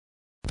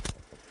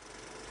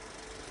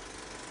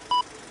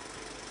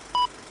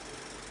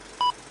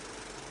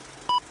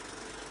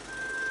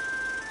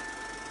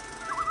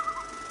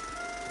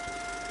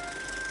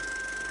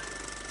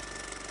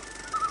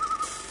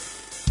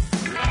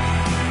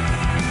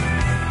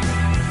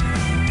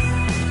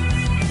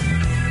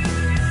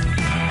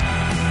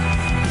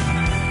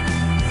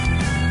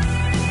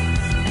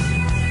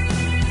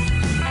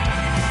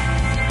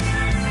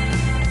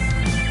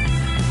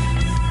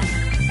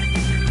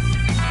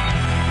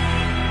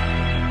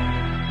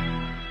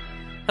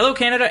Hello,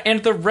 Canada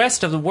and the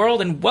rest of the world,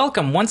 and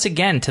welcome once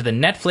again to the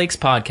Netflix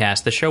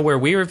podcast, the show where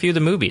we review the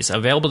movies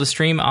available to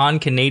stream on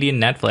Canadian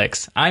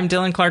Netflix. I'm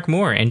Dylan Clark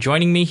Moore, and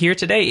joining me here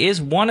today is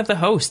one of the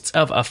hosts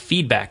of A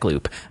Feedback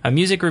Loop, a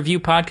music review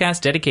podcast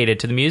dedicated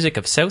to the music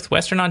of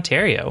southwestern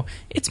Ontario.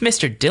 It's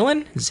Mr.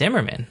 Dylan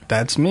Zimmerman.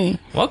 That's me.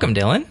 Welcome,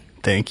 Dylan.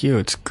 Thank you.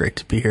 It's great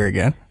to be here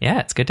again. Yeah,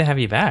 it's good to have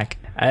you back.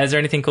 Is there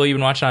anything cool you've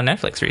been watching on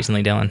Netflix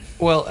recently, Dylan?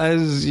 Well,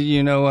 as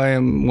you know, I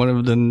am one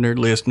of the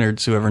nerdliest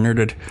nerds who ever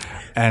nerded.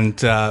 And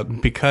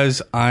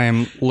because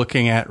I'm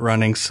looking at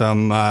running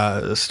some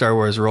Star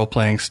Wars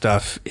role-playing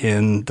stuff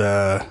in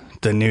the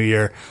new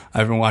year,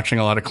 I've been watching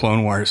a lot of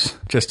Clone Wars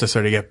just to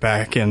sort of get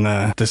back in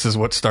the this is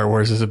what Star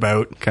Wars is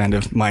about kind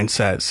of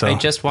mindset. So I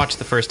just watched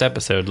the first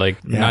episode,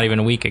 not even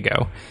a week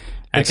ago.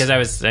 Because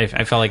I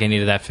felt like I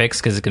needed that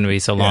fix because it's going to be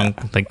so long,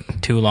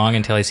 too long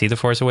until I see The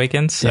Force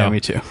Awakens. So. Yeah, me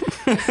too.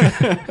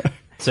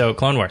 So,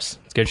 Clone Wars.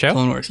 It's a good show?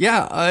 Clone Wars.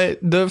 Yeah,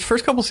 the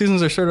first couple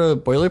seasons are sort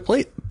of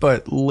boilerplate,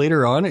 but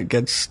later on it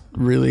gets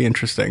really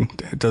interesting.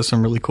 It does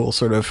some really cool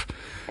sort of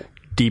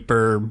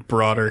deeper,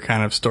 broader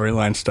kind of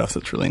storyline stuff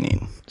that's really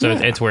neat. So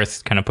it's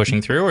worth kind of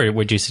pushing through, or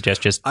would you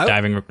suggest just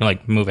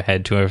move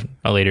ahead to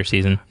a later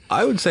season?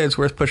 I would say it's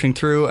worth pushing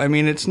through. I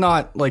mean, it's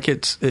not like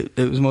it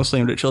was mostly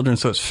aimed at children,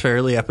 so it's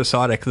fairly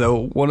episodic,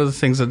 though one of the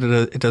things that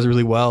it does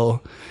really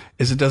well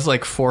is it does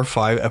like 4 or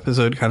 5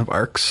 episode kind of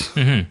arcs.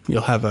 Mm-hmm.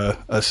 You'll have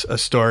a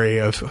story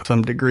of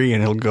some degree,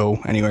 and it'll go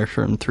anywhere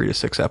from 3 to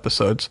 6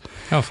 episodes.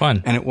 Oh,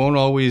 fun. And it won't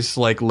always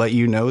let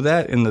you know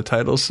that in the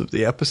titles of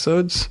the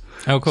episodes.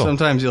 Oh, cool.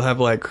 Sometimes you'll have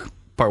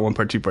part 1,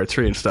 part 2, part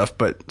 3 and stuff,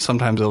 but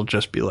sometimes it'll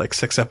just be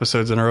 6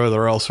 episodes in a row.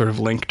 They're all sort of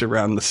linked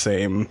around the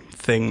same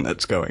thing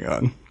that's going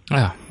on.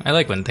 Oh, I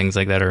like when things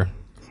like that are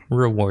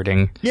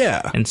rewarding.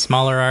 Yeah. And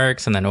smaller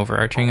arcs and then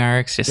overarching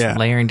arcs, just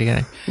layering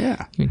together.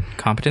 Yeah.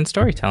 Competent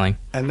storytelling.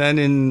 And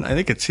then I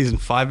think it's season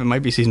 5, it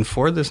might be season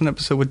 4, there's an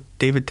episode with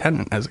David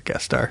Tennant as a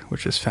guest star,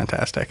 which is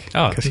fantastic.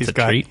 Oh, because he's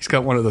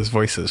got one of those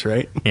voices,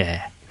 right?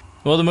 Yeah.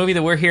 Well, the movie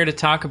that we're here to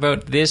talk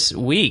about this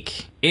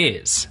week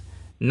is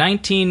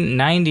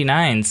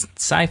 1999's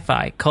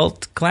sci-fi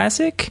cult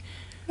classic?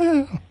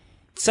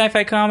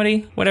 Sci-fi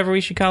comedy, whatever we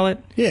should call it.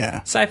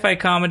 Yeah. Sci-fi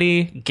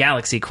comedy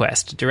Galaxy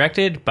Quest,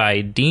 directed by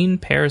Dean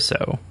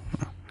Parisot.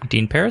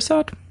 Dean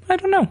Parisot? I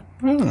don't know.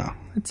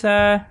 It's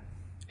if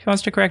he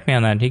wants to correct me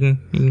on that, he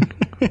can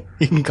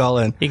he can call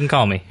in. He can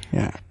call me.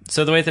 Yeah.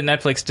 So the way that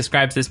Netflix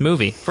describes this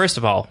movie, first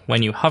of all,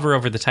 when you hover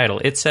over the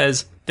title, it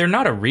says they're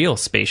not a real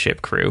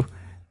spaceship crew.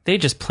 They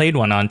just played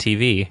one on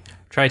TV.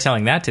 Try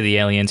telling that to the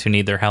aliens who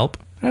need their help.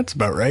 That's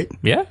about right.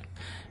 Yeah.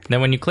 Then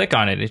when you click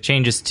on it, it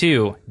changes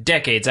to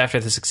decades after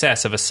the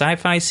success of a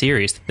sci-fi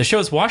series. The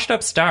show's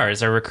washed-up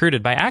stars are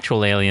recruited by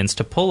actual aliens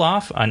to pull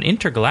off an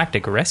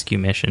intergalactic rescue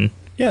mission.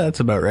 Yeah, that's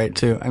about right,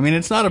 too. I mean,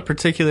 it's not a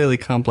particularly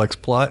complex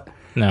plot.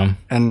 No.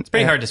 And it's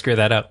pretty hard to screw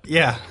that up.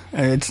 Yeah.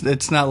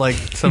 It's not like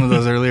some of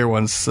those earlier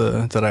ones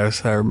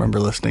that I remember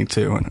listening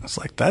to, and I was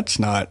like, that's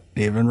not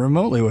even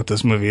remotely what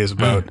this movie is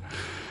about.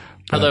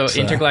 Although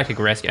intergalactic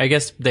rescue, I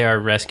guess they are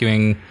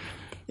rescuing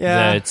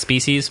the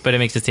species, but it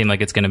makes it seem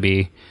like it's going to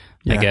be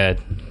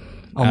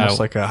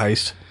almost like a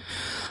heist.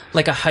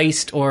 Like a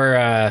heist or,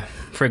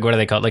 frig, what do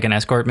they call it? Like an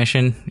escort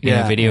mission in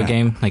a video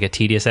game? Like a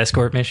tedious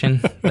escort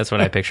mission? That's what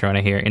I picture when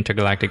I hear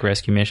intergalactic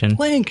rescue mission.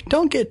 Link,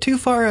 don't get too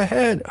far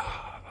ahead.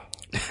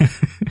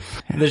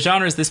 The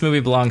genres this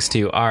movie belongs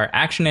to are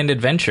action and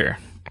adventure,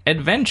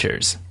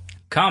 adventures,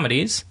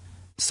 comedies,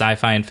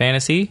 sci-fi and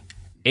fantasy,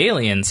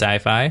 alien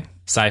sci-fi,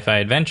 sci-fi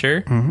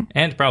adventure,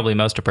 and probably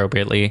most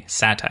appropriately,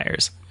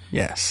 satires.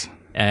 Yes.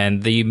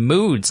 And the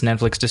moods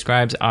Netflix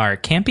describes are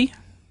campy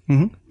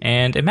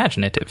and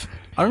imaginative.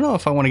 I don't know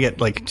if I want to get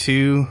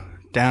too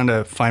down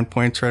to fine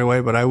points right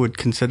away, but I would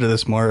consider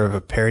this more of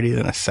a parody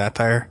than a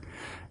satire.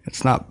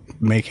 It's not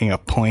making a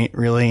point,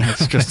 really.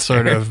 It's just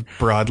sort of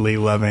broadly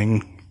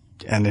loving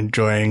and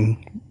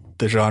enjoying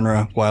the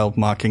genre while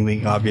mocking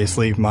the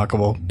obviously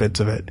mockable bits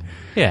of it.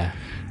 Yeah.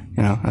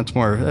 That's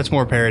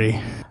more parody.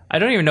 I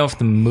don't even know if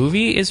the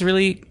movie is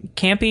really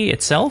campy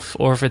itself,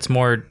 or if it's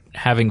more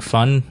having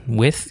fun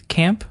with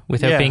camp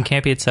without being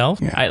campy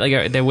itself.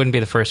 Yeah. That wouldn't be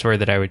the first word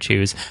that I would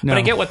choose. No. But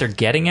I get what they're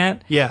getting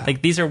at. Yeah.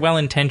 These are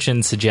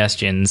well-intentioned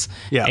suggestions,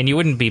 and you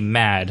wouldn't be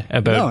mad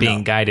about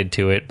being guided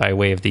to it by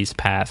way of these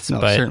paths.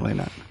 No, certainly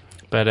not.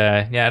 But,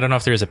 I don't know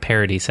if there's a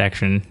parody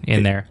section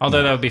in there.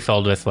 Although that would be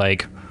filled with,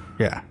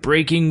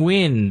 Breaking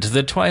Wind,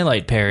 the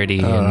Twilight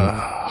parody.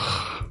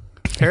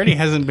 Parody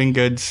hasn't been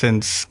good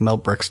since Mel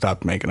Brooks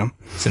stopped making them.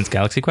 Since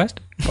Galaxy Quest?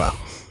 Well,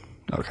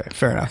 okay,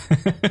 fair enough.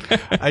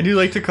 I do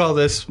like to call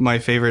this my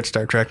favorite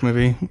Star Trek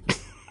movie.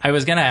 I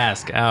was going to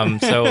ask.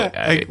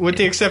 With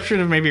the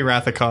exception of maybe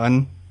Wrath of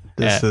Khan,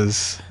 this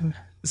is...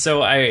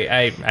 So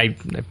I'm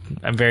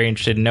very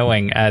interested in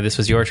knowing, this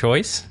was your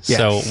choice. Yes.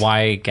 So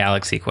why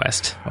Galaxy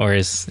Quest? Or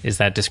is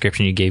that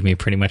description you gave me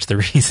pretty much the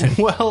reason?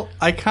 Well,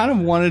 I kind of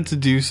wanted to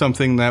do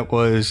something that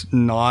was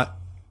not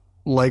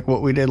like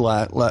what we did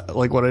like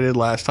what I did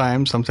last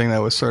time, something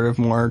that was sort of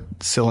more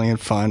silly and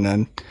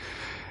fun,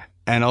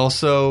 and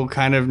also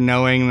kind of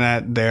knowing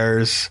that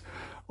there's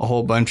a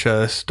whole bunch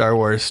of Star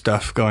Wars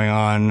stuff going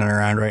on and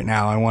around right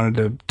now. I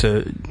wanted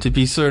to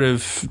be sort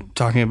of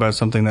talking about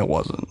something that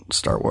wasn't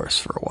Star Wars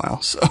for a while.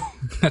 So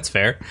that's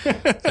fair. So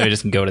we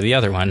just go to the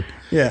other one.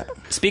 Yeah.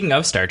 Speaking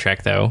of Star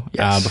Trek, though,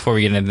 yes. Before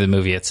we get into the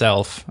movie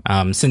itself,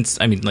 since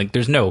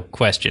there's no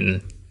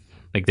question.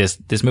 Like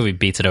this movie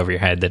beats it over your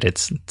head that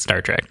it's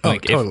Star Trek. Oh,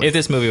 like totally. if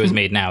this movie was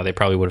made now, they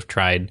probably would have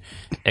tried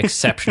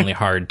exceptionally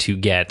hard to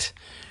get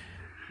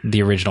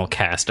the original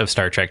cast of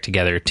Star Trek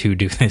together to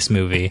do this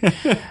movie.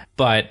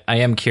 But I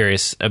am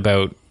curious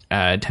about,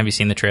 have you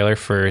seen the trailer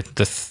for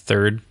the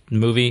third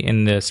movie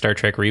in the Star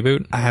Trek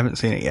reboot? I haven't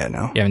seen it yet,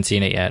 no. You haven't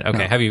seen it yet? Okay.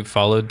 No. Have you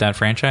followed that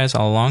franchise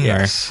all along?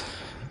 Yes.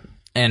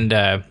 And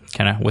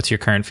kind of what's your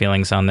current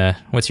feelings on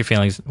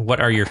what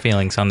are your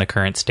feelings on the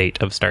current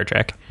state of Star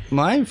Trek?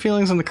 My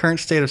feelings on the current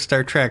state of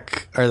Star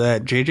Trek are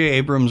that J.J.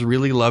 Abrams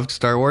really loved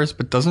Star Wars,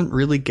 but doesn't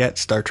really get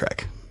Star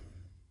Trek.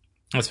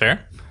 That's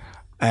fair.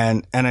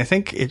 And I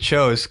think it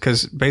shows,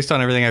 because based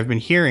on everything I've been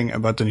hearing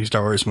about the new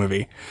Star Wars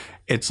movie,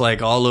 it's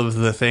like all of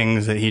the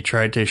things that he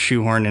tried to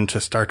shoehorn into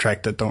Star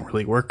Trek that don't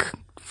really work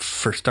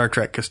for Star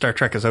Trek, because Star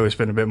Trek has always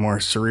been a bit more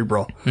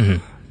cerebral,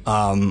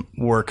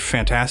 work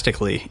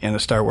fantastically in a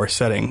Star Wars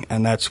setting.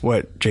 And that's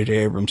what J.J.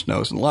 Abrams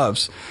knows and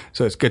loves.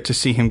 So it's good to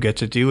see him get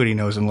to do what he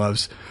knows and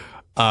loves.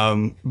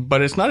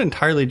 But it's not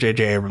entirely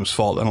J.J. Abrams'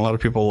 fault, and a lot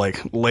of people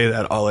lay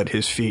that all at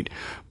his feet.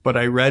 But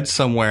I read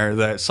somewhere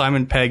that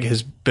Simon Pegg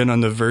has been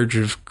on the verge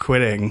of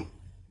quitting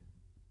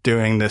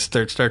doing this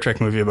third Star Trek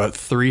movie about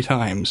 3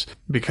 times,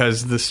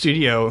 because the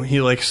studio,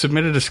 he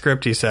submitted a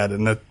script, he said,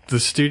 and the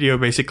studio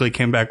basically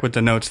came back with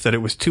the notes that it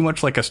was too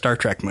much like a Star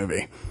Trek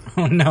movie.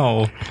 Oh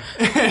no.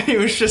 And he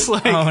was just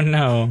like, oh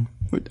no.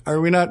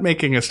 Are we not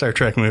making a Star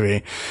Trek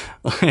movie?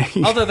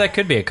 Although that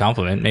could be a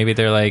compliment. Maybe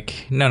they're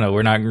like, no,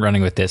 we're not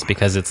running with this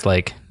because it's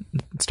like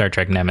Star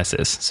Trek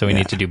Nemesis, so we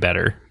need to do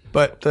better.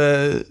 But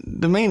the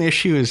main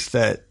issue is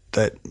that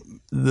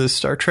the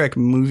Star Trek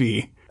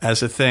movie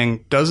as a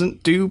thing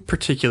doesn't do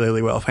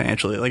particularly well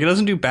financially. Like, it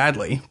doesn't do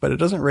badly, but it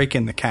doesn't rake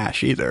in the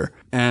cash either.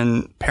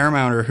 And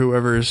Paramount, or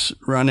whoever's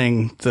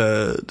running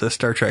the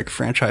Star Trek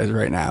franchise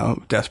right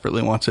now,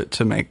 desperately wants it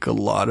to make a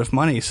lot of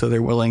money, so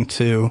they're willing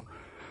to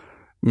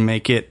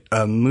make it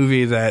a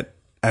movie that,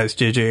 as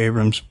J.J.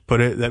 Abrams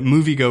put it, that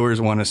moviegoers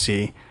want to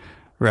see,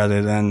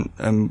 rather than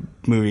a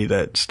movie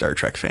that Star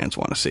Trek fans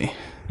want to see.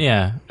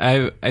 Yeah,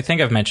 I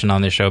think I've mentioned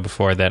on this show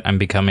before that I'm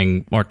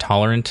becoming more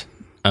tolerant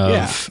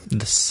of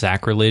the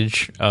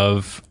sacrilege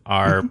of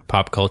our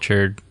pop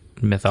culture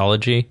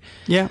mythology.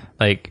 Yeah.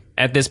 Like,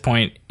 at this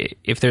point,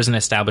 if there's an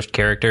established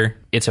character,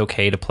 it's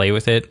okay to play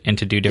with it and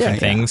to do different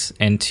things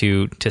and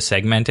to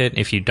segment it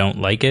if you don't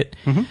like it.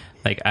 Mm-hmm.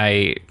 Like,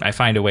 I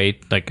find a way,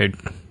 like,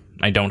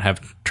 I don't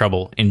have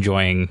trouble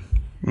enjoying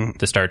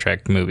the Star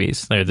Trek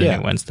movies. They're the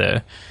new ones,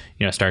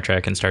 Star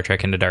Trek and Star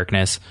Trek Into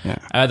Darkness.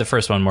 Yeah. The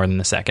first one more than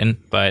the second,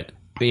 but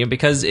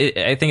because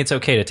I think it's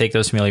okay to take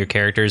those familiar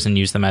characters and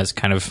use them as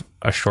kind of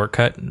a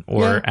shortcut,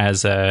 or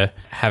as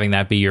having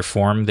that be your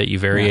form that you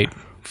variate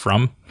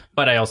from.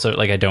 But I also,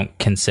 I don't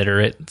consider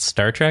it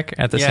Star Trek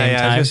at the same time. I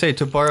was going to say,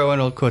 to borrow an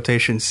old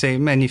quotation, c'est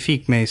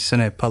magnifique, mais ce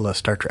n'est pas la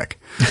Star Trek.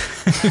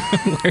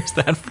 Where's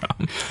that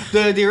from?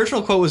 The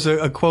original quote was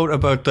a quote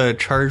about the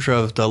charge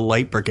of the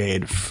Light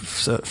Brigade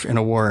in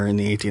a war in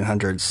the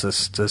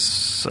 1800s.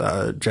 This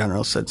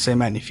general said, c'est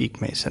magnifique,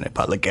 mais ce n'est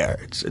pas la guerre.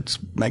 It's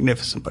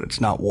magnificent, but it's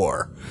not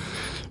war.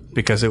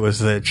 Because it was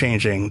the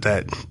changing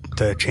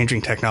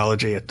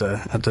technology at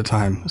the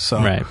time. So.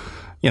 Right.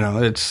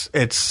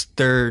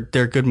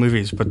 They're good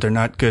movies, but they're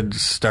not good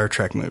Star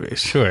Trek movies.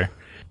 Sure.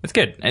 It's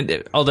good.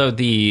 And although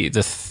the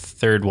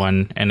third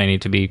one, and I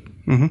need to be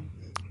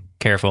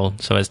careful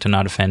so as to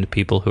not offend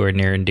people who are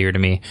near and dear to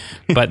me,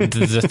 but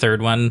the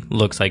third one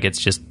looks like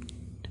it's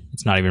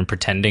not even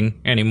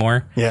pretending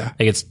anymore. Yeah.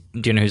 Do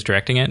you know who's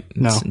directing it?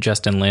 No. It's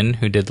Justin Lin,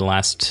 who did the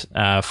last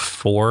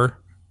 4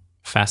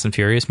 Fast and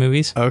Furious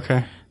movies.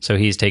 Okay. So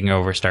he's taking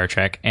over Star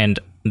Trek, and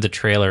the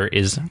trailer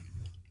is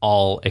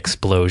all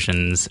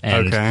explosions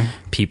and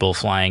people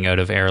flying out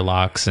of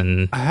airlocks.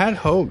 And I had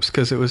hopes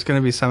because it was going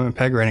to be Simon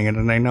Pegg writing it,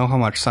 and I know how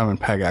much Simon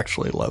Pegg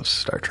actually loves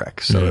Star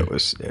Trek, so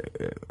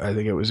I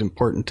think it was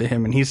important to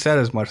him, and he said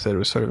as much, that it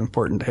was sort of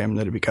important to him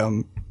that it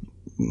become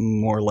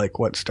more like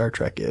what Star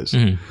Trek is.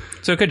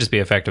 So it could just be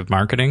effective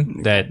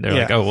marketing, that they're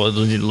like, oh well,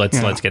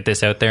 let's get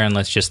this out there and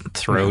let's just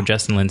throw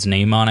Justin Lin's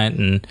name on it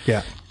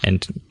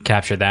and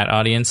capture that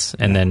audience,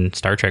 and then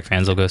Star Trek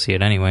fans will go see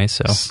it anyway.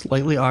 So,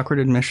 slightly awkward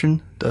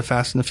admission, the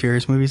Fast and the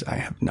Furious movies, I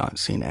have not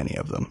seen any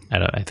of them.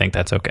 I think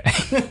that's okay.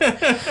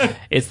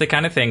 It's the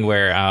kind of thing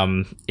where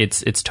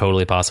it's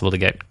totally possible to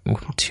get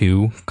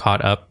too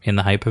caught up in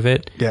the hype of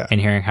it, and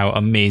hearing how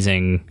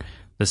amazing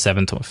the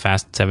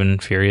Fast, 7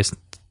 Furious,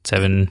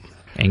 7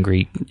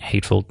 Angry,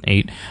 Hateful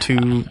 8,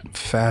 Too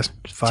Fast,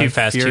 5 Too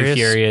Fast, Furious. Too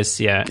Furious.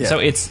 Yeah. So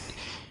it's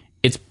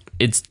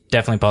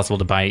definitely possible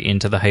to buy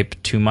into the hype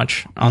too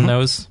much on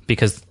those,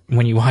 because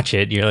when you watch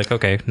it, you're like,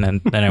 okay,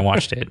 and then I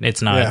watched it.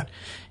 It's not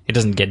it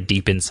doesn't get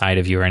deep inside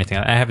of you or anything.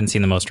 I haven't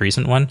seen the most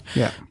recent one,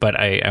 but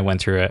I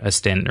went through a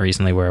stint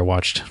recently where I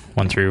watched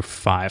 1 through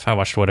 5. I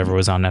watched whatever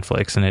was on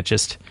Netflix, and it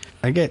just...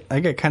 I get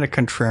kind of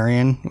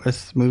contrarian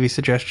with movie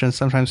suggestions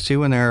sometimes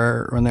too when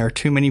there are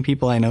too many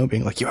people I know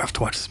being like, you have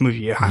to watch this movie,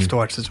 you have to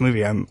watch this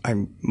movie. I'm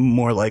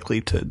more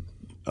likely to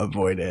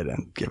avoid it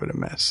and give it a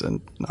miss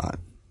and not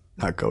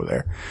go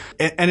there.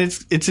 And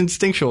it's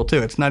instinctual too.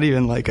 It's not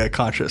even like a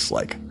conscious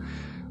like,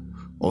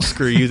 well,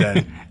 screw you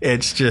then.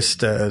 It's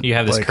just you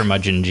have this like,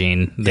 curmudgeon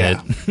gene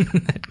that,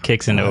 that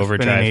kicks into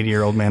overdrive. I've been an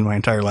 80-year-old man my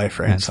entire life,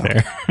 right? That's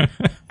fair.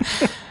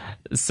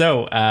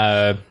 So,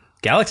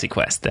 Galaxy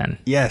Quest, then.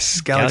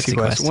 Yes, Galaxy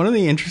Quest. One of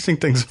the interesting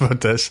things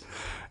about this,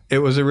 it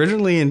was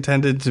originally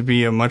intended to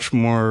be a much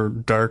more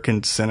dark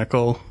and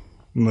cynical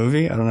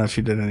movie. I don't know if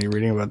you did any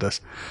reading about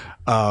this.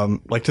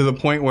 Like to the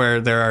point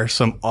where there are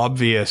some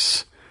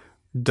obvious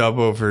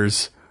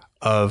dub-overs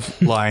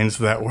of lines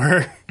that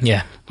were...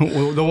 Yeah.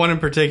 The one in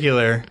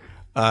particular,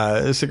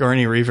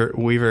 Sigourney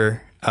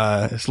Weaver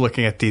is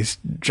looking at these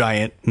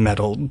giant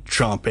metal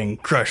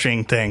chomping,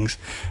 crushing things,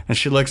 and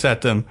she looks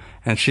at them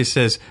and she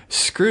says,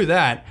 "Screw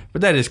that,"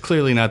 but that is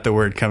clearly not the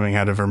word coming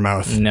out of her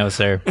mouth. No,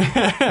 sir.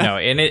 No,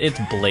 and it's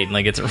blatant.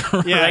 Like, it's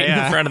right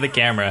in front of the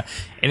camera,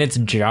 and it's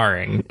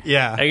jarring.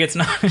 Yeah. Like, it's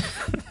not...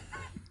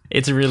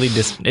 It's really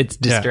it's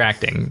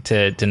distracting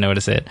to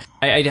notice it.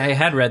 I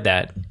had read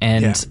that,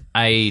 and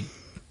I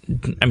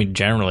mean,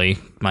 generally,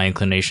 my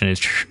inclination is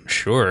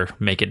sure,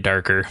 make it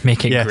darker,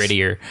 make it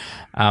grittier.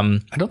 I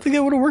don't think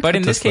that would have worked. But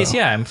in this case,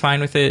 I'm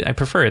fine with it. I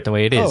prefer it the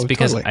way it is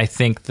because I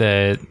think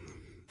the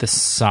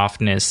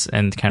softness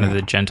and kind of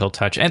the gentle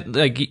touch, and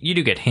like you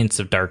do get hints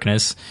of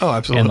darkness. Oh,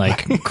 absolutely. And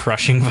like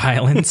crushing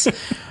violence.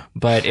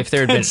 But if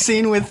there had been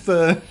scene with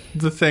the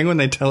thing when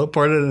they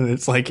teleported and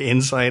it's like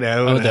inside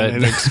out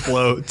and it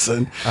explodes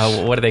and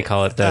what do they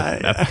call it?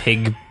 A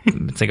pig.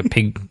 It's like a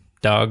pig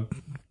dog.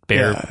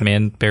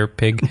 Bear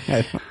pig.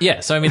 Yeah,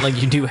 so I mean, like,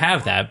 you do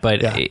have that,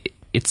 but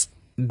it's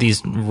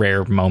these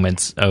rare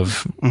moments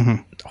of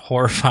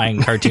horrifying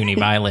cartoony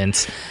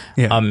violence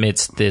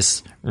amidst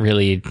this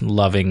really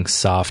loving,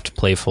 soft,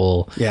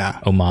 playful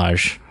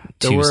homage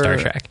to Star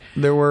Trek.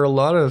 There were a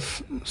lot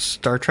of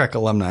Star Trek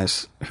alumni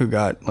who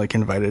got like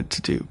invited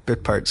to do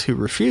bit parts who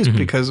refused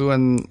because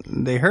when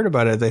they heard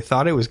about it, they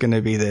thought it was going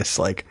to be this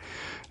like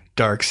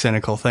dark,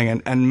 cynical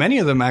thing. And many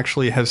of them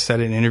actually have said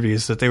in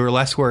interviews that they were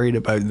less worried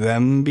about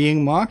them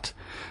being mocked,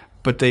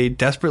 but they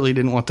desperately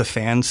didn't want the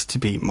fans to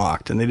be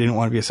mocked, and they didn't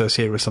want to be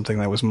associated with something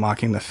that was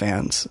mocking the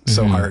fans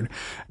so hard.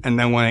 And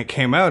then when it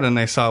came out and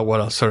they saw what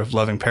a sort of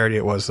loving parody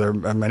it was,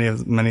 many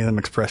of them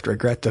expressed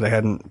regret that I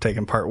hadn't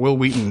taken part. Will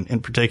Wheaton,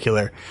 in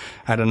particular,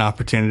 had an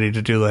opportunity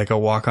to do like a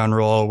walk-on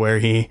role where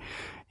he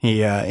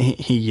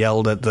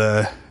yelled at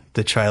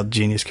the child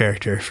genius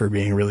character for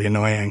being really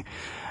annoying.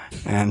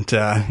 And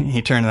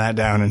he turned that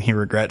down, and he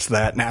regrets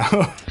that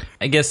now.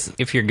 I guess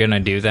if you're going to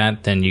do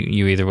that, then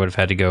you either would have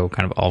had to go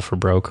kind of all for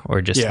broke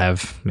or just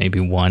have maybe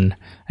one.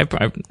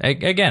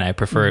 I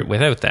prefer it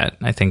without that.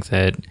 I think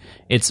that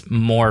it's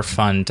more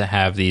fun to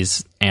have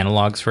these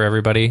analogs for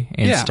everybody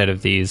instead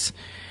of these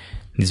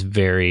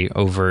very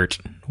overt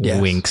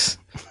winks.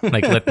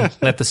 Like,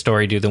 let the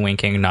story do the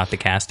winking, not the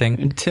casting.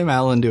 And Tim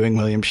Allen doing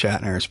William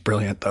Shatner is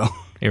brilliant, though.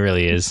 It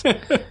really is.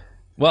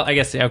 Well, I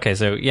guess, okay,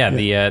 so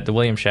the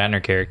William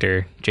Shatner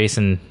character,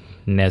 Jason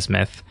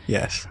Nesmith.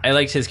 Yes. I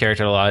liked his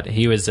character a lot.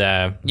 He was,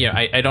 I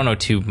don't know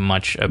too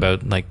much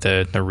about like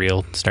the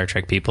real Star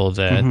Trek people,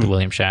 the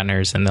William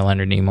Shatners and the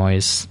Leonard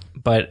Nimoys,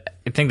 but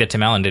I think that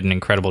Tim Allen did an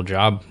incredible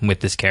job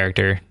with this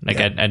character. Like,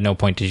 at no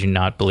point did you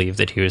not believe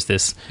that he was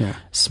this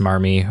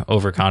smarmy,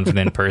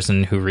 overconfident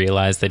person who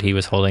realized that he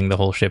was holding the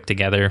whole ship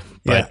together,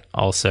 but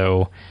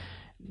also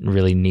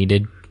really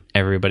needed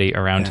everybody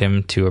around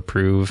him to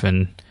approve.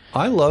 And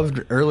I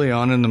loved early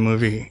on in the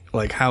movie,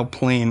 like how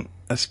plain,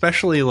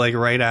 especially like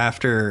right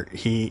after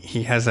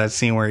he has that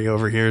scene where he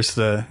overhears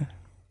the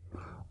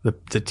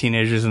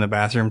teenagers in the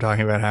bathroom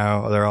talking about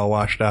how they're all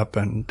washed up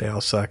and they all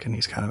suck and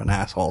he's kind of an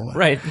asshole.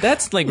 Right.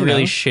 That's like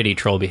really shitty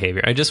troll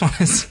behavior. I just want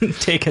to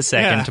take a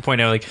second to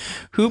point out, like,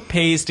 who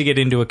pays to get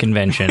into a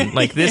convention?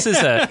 Like, this is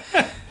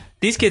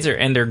these kids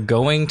they're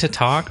going to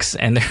talks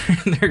and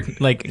they're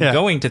like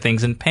going to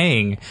things and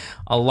paying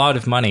a lot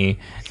of money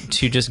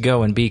to just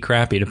go and be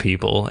crappy to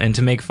people and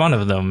to make fun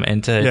of them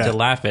and to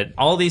laugh at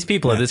all these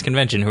people at this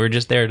convention who are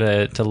just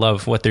there to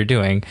love what they're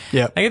doing.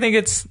 Yeah. I think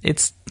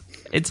it's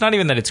not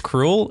even that it's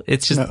cruel.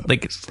 It's just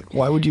like,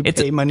 why would you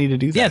pay money to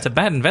do that? Yeah, it's a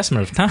bad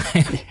investment of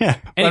time.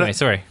 Anyway,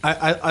 sorry.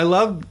 I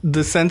love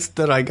the sense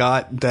that I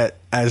got that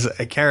as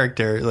a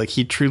character, like,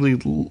 he truly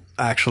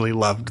actually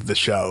loved the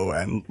show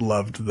and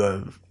loved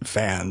the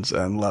fans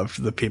and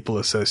loved the people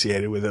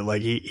associated with it.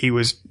 Like, he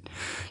was,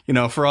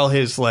 for all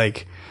his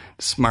like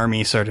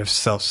smarmy sort of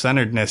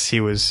self-centeredness, he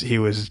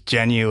was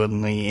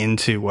genuinely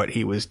into what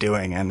he was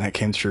doing, and that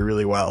came through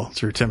really well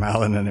through Tim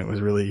Allen, and it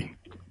was really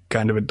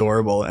kind of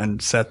adorable and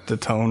set the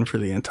tone for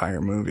the entire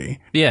movie.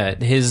 Yeah,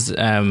 his.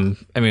 I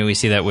mean, we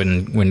see that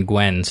when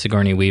Gwen,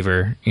 Sigourney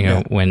Weaver,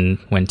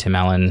 when Tim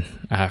Allen,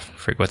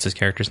 what's his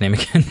character's name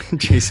again?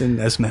 Jason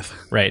Nesmith.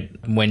 Right,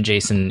 when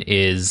Jason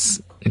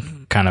is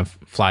kind of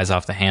flies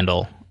off the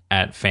handle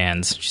at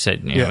fans, she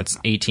said, it's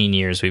 18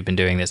 years we've been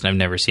doing this, and I've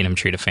never seen him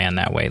treat a fan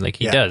that way. Like,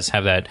 he does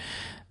have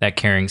that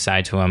caring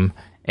side to him.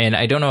 And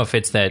I don't know if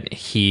it's that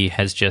he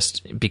has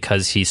just,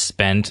 because he's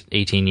spent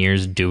 18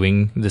 years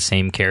doing the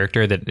same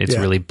character, that it's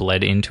really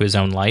bled into his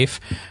own life,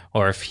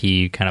 or if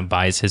he kind of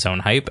buys his own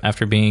hype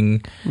after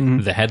being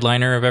the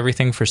headliner of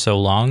everything for so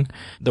long.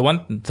 The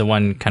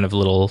one kind of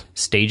little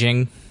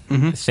staging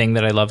thing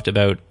that I loved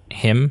about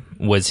him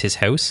was his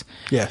house.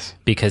 Yes.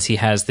 Because he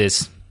has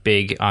this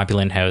big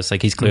opulent house.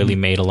 Like, he's clearly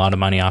made a lot of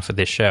money off of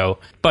this show,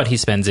 but he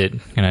spends it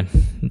kind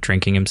of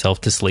drinking himself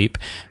to sleep.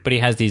 But he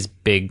has these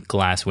big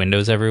glass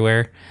windows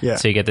everywhere. Yeah.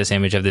 So you get this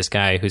image of this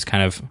guy who's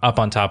kind of up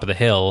on top of the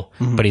hill,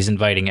 but he's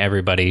inviting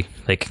everybody,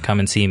 like, come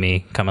and see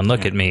me, come and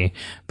look at me.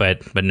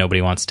 But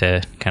nobody wants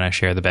to kind of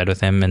share the bed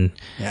with him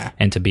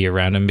and to be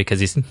around him because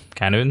he's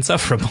kind of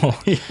insufferable.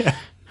 Yeah.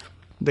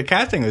 The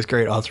casting was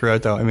great all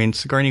throughout, though. I mean,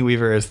 Sigourney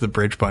Weaver as the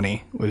Bridge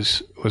Bunny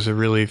was a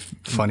really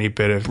funny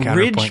bit of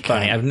counterpoint. Bridge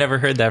Bunny? I've never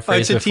heard that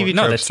phrase it's a before. TV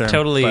no, that's term,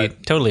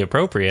 totally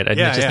appropriate. I've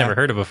just never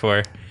heard it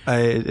before.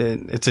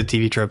 It's a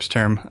TV tropes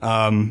term.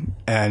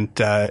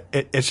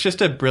 It's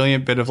just a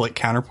brilliant bit of, like,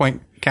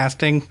 counterpoint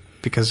casting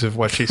because of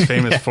what she's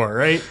famous for,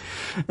 right?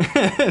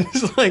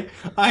 It's like,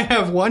 I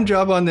have one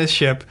job on this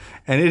ship,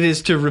 and it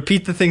is to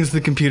repeat the things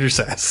the computer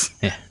says.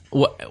 Yeah.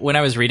 When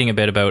I was reading a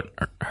bit about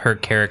her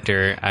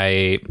character,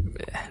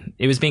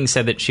 it was being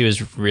said that she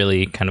was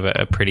really kind of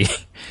a pretty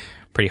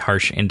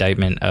harsh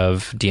indictment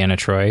of Deanna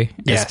Troi,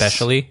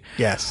 especially.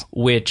 Yes.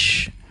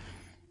 Which,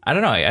 I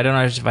don't know. I don't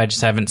know if I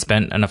just haven't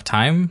spent enough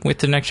time with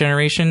The Next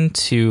Generation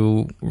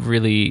to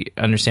really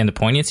understand the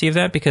poignancy of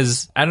that,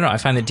 because, I don't know, I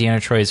find that Deanna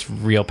Troi's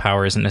real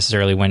power isn't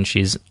necessarily when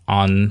she's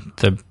on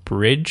the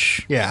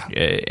bridge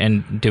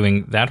and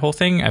doing that whole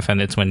thing. I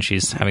find it's when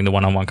she's having the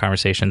one-on-one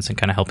conversations and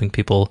kind of helping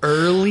people.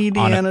 Early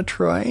Deanna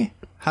Troi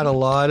had a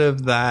lot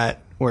of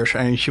that, where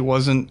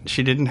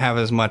she didn't have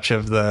as much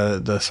of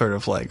the sort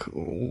of, like,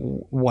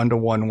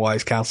 one-to-one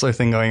wise counselor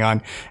thing going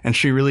on, and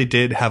she really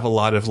did have a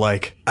lot of,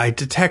 like, I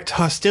detect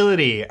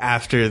hostility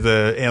after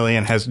the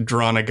alien has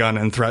drawn a gun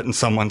and threatened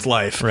someone's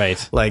life.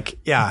 Right. Like,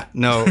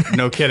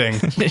 no kidding.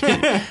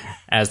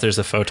 As there's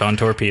a photon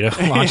torpedo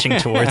launching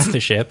towards the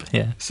ship.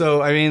 Yeah.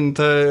 So, I mean,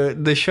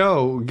 the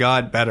show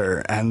got better,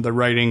 and the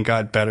writing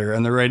got better,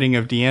 and the writing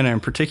of Deanna in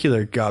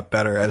particular got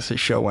better as the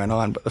show went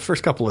on. But the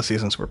first couple of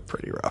seasons were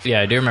pretty rough.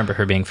 Yeah, I do remember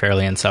her being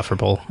fairly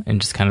insufferable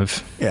and just kind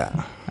of,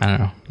 I don't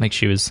know, like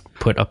she was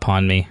put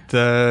upon me.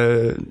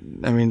 The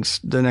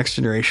Next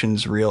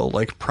Generation's real,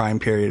 like, prime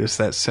period is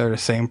that sort of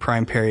same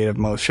prime period of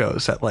most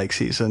shows, that, like,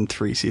 season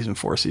 3, season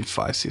 4, season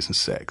 5, season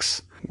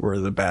 6 were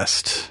the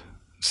best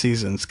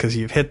seasons, because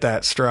you've hit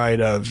that stride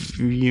of,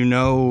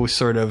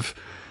 sort of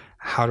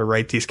how to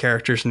write these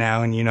characters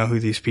now, and who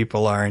these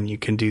people are, and you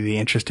can do the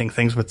interesting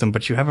things with them,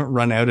 but you haven't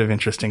run out of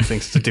interesting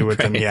things to do with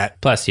them yet.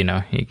 Plus, you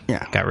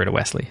got rid of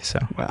Wesley, so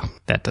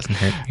that doesn't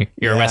hurt.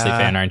 You're a Wesley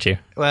fan, aren't you?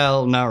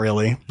 Well, not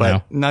really,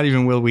 but not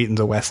even Will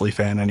Wheaton's a Wesley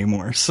fan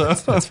anymore, so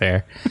that's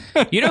fair.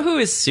 You know who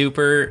is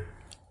super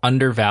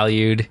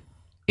undervalued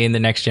in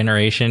The Next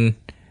Generation?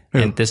 Who?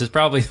 And this is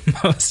probably the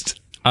most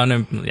I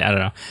don't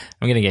know.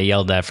 I'm going to get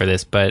yelled at for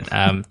this, but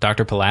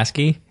Dr.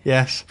 Pulaski.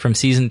 Yes. From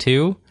season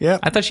 2. Yeah.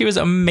 I thought she was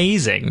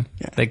amazing.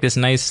 Yeah. Like this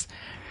nice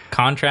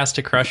contrast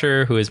to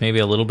Crusher, who is maybe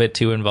a little bit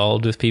too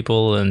involved with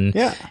people and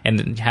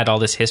had all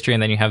this history,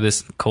 and then you have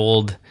this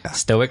cold,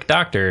 stoic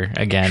doctor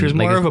again. She was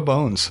more of a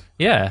bones.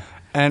 Yeah.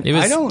 And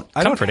I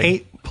don't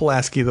hate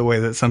Pulaski the way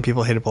that some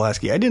people hated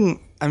Pulaski.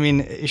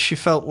 She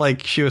felt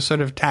like she was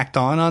sort of tacked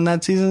on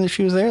that season that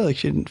she was there. Like,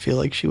 she didn't feel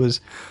like she was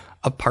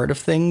a part of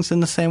things in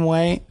the same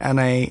way,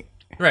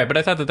 right, but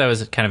I thought that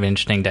was kind of an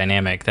interesting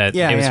dynamic, that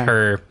it was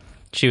her,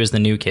 she was the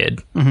new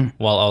kid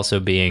while also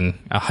being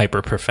a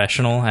hyper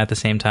professional at the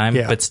same time,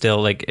 but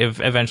still, like,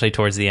 eventually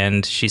towards the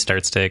end she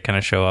starts to kind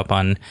of show up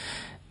on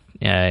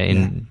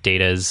in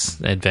Data's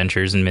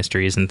adventures and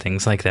mysteries and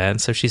things like that,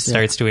 so she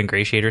starts to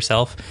ingratiate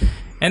herself,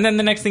 and then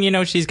the next thing you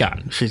know, she's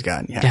gone.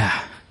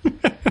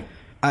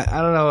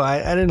 I don't know.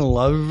 I didn't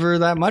love her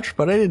that much,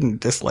 but I didn't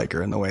dislike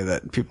her in the way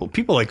that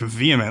people like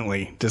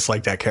vehemently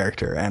dislike that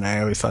character, and I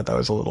always thought that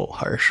was a little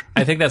harsh.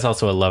 I think that's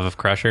also a love of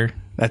Crusher,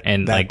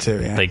 that too,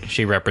 like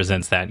she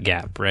represents that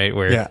gap, right?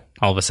 Where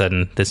all of a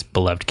sudden this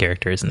beloved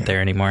character isn't there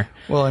anymore.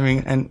 Well, I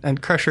mean,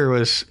 and Crusher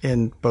was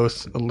in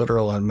both a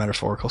literal and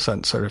metaphorical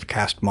sense sort of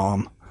cast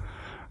mom,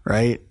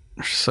 right?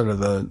 Sort of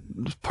the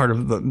part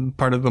of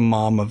the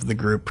mom of the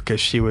group,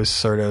 because she was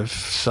sort of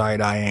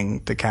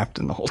side-eyeing the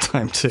captain the whole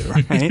time too,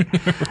 right?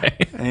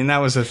 Right. I mean, that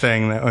was a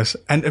thing that was,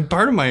 and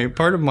part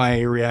of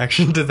my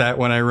reaction to that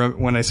when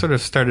I sort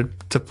of started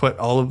to put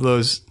all of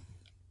those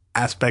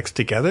aspects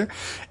together,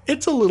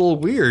 it's a little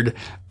weird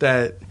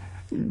that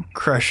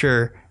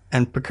Crusher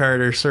and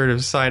Picard are sort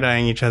of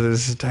side-eyeing each other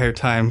this entire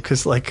time,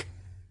 because, like,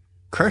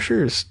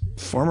 Crusher's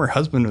former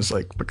husband was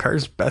like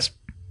Picard's best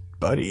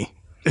buddy.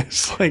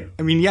 It's like,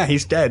 I mean, yeah,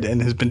 he's dead and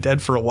has been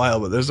dead for a while,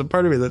 but there's a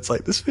part of me that's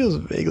like, this feels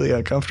vaguely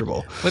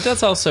uncomfortable. But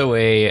that's also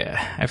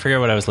I forget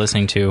what I was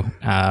listening to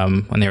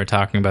when they were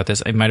talking about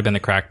this. It might have been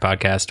the Crack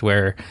podcast,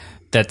 where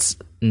that's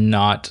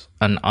not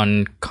an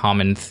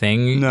uncommon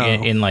thing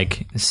in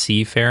like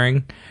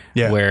seafaring.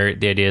 Yeah. Where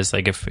the idea is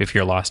like if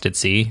you're lost at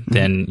sea,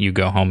 then you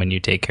go home and you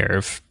take care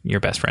of your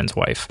best friend's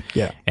wife.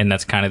 Yeah. And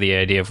that's kind of the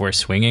idea of where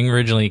swinging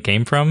originally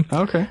came from.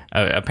 Okay.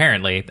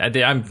 Apparently.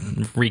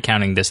 I'm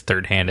recounting this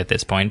third hand at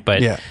this point,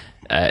 but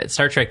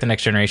Star Trek The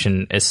Next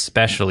Generation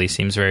especially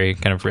seems very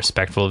kind of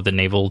respectful of the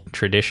naval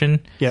tradition.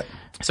 Yeah.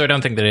 So I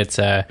don't think that it's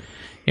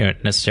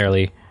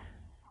necessarily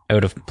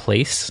out of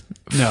place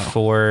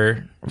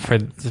for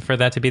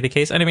that to be the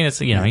case. And I mean, it's,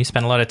 you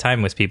spend a lot of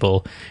time with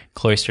people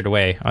cloistered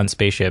away on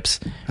spaceships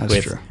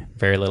with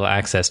very little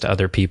access to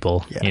other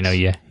people.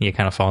 Yes. You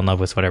kind of fall in love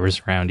with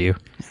whatever's around you.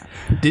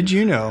 Did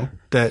you know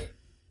that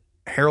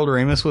Harold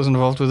Ramis was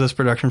involved with this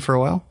production for a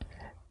while?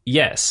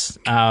 Yes.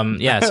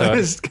 Yeah. So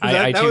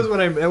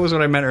that was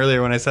what I meant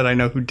earlier when I said I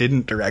know who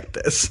didn't direct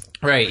this.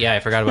 Right. Yeah. I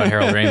forgot about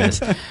Harold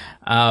Ramis.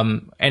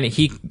 And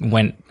he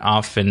went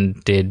off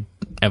and did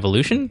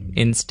Evolution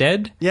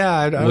instead. Yeah,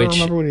 I don't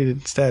remember what he did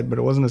instead, but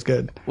it wasn't as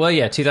good. Well,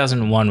 yeah,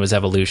 2001 was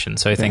Evolution,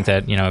 so I think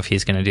that, if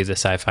he's going to do the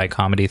sci-fi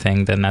comedy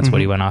thing, then that's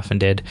what he went off and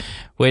did,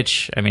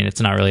 which, I mean,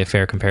 it's not really a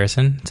fair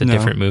comparison. It's a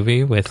different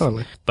movie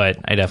but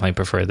I definitely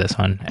prefer this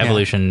one.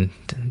 Evolution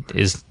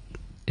is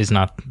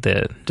not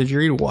the... Did you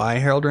read why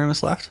Harold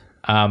Ramis left?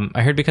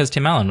 I heard because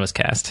Tim Allen was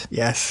cast.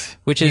 Yes.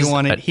 Which is...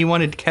 He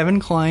wanted Kevin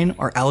Kline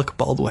or Alec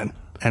Baldwin,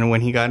 and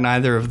when he got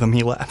neither of them,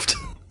 he left.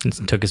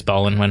 Took his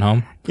ball and went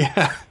home?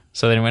 Yeah.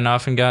 So then he went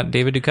off and got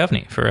David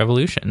Duchovny for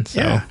Evolution. So,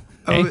 yeah.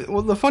 Hey.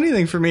 Well, the funny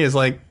thing for me is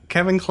like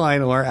Kevin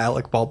Kline or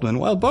Alec Baldwin,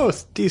 while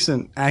both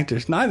decent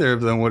actors, neither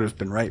of them would have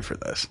been right for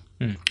this.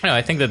 No,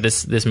 I think that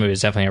this movie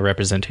is definitely a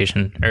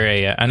representation or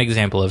an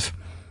example of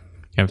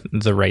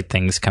the right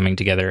things coming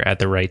together at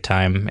the right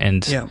time,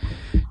 and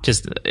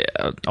just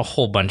a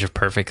whole bunch of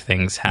perfect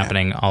things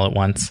happening all at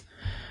once.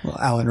 Well,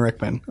 Alan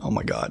Rickman, oh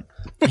my God.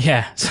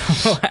 Yeah,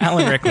 so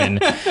Alan Rickman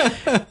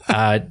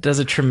does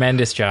a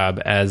tremendous job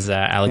as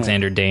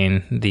Alexander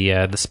Dane, the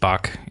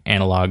Spock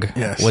analog.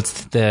 Yes.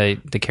 What's the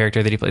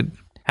character that he played?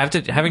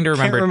 Having to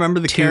remember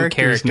the two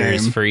characters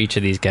name. For each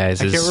of these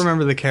guys. I can't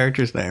remember the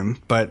character's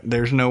name, but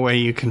there's no way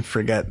you can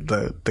forget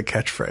the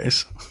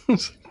catchphrase.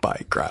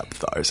 By grab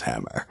Thar's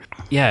hammer.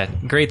 Yeah,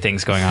 great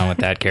things going on with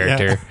that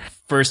character. Yeah.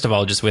 First of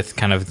all, just with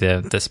kind of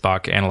the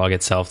Spock analog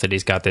itself, that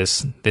he's got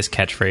this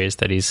catchphrase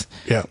that he's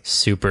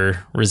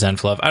super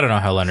resentful of. I don't know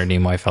how Leonard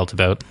Nimoy felt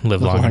about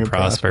Live Long and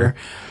Prosper.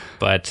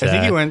 But I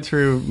think he went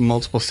through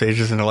multiple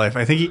stages in his life.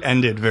 I think he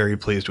ended very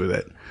pleased with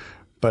it.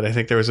 But I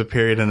think there was a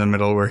period in the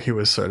middle where he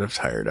was sort of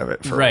tired of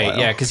it for a while. Right,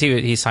 yeah, because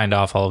he signed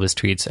off all of his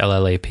tweets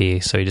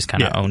LLAP, so he just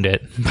kind of owned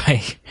it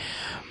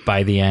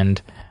by the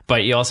end.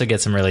 But you also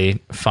get some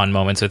really fun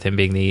moments with him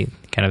being the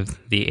kind of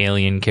the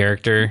alien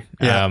character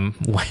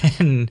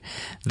when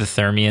the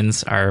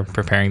Thermians are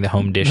preparing the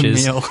home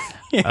dishes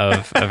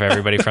of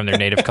everybody from their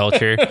native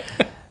culture.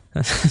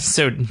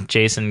 So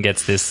Jason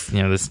gets this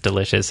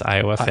delicious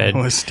Iowa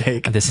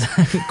steak, this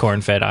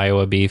corn-fed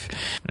Iowa beef,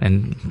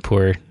 and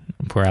poor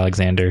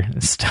Alexander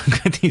is stuck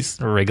with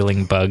these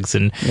wriggling bugs,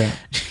 and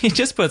he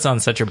just puts on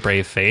such a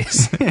brave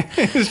face.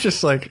 It's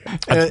just like,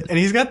 and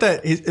he's got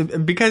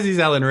that, because he's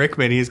Alan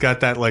Rickman, he's got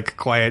that like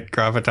quiet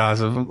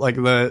gravitas of like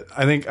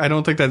I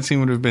don't think that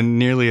scene would have been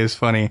nearly as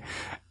funny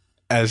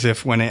as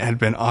if when it had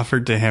been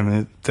offered to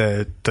him,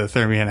 the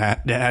Thermian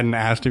hadn't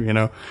asked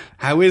him,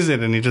 how is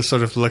it? And he just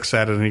sort of looks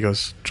at it and he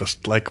goes,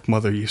 just like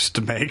Mother used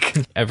to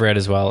make. I've read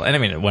as well. And I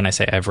mean, when I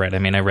say I've read, I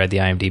mean, I read the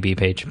IMDb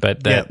page,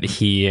 but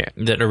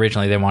that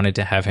originally they wanted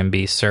to have him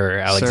be Sir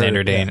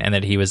Alexander Dane, and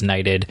that he was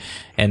knighted,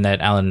 and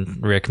that Alan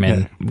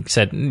Rickman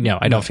said, no,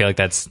 I don't feel like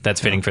that's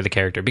fitting for the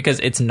character,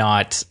 because it's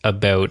not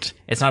about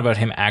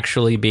him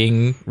actually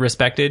being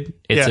respected.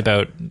 It's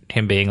about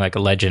him being like a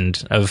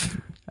legend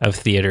of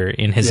theater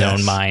in his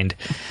own mind.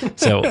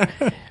 So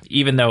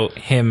even though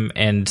him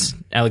and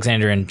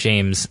Alexander and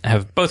James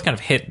have both kind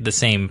of hit the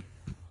same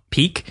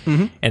peak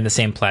and the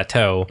same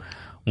plateau,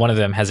 one of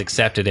them has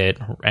accepted it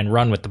and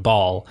run with the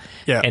ball,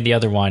 and the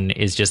other one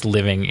is just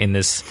living in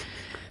this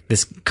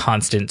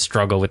constant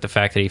struggle with the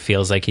fact that he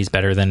feels like he's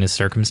better than his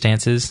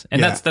circumstances.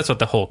 And that's what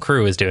the whole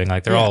crew is doing.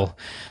 Like they're all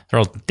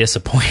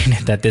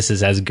disappointed that this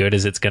is as good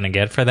as it's going to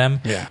get for them.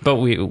 Yeah. But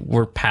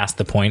we're past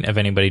the point of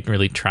anybody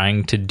really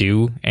trying to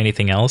do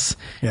anything else.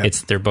 Yeah.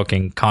 They're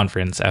booking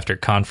conference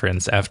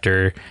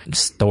after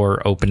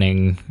store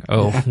opening.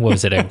 Oh, what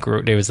was it?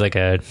 It was like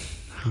a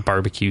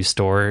barbecue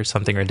store or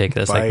something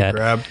ridiculous like that.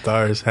 Grab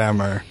Thar's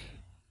hammer.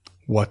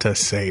 What a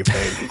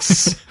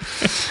savings.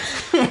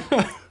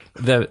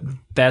 The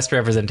best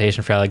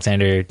representation for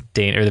Alexander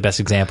Dane, or the best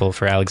example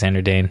for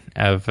Alexander Dane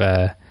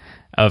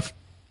of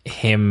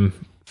him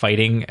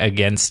fighting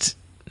against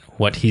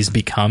what he's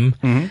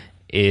become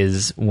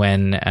is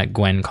when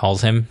Gwen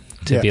calls him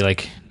to be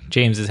like,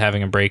 James is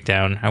having a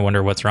breakdown. I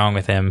wonder what's wrong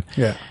with him.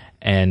 Yeah.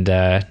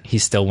 and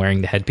he's still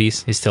wearing the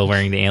headpiece. He's still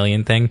wearing the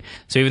alien thing.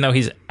 So even though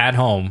he's at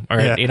home or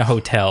in a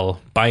hotel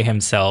by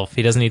himself,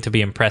 he doesn't need to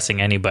be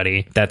impressing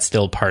anybody. That's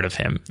still part of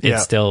him.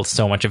 It's still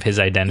so much of his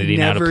identity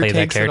now to play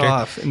that character. Never takes it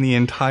off in the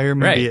entire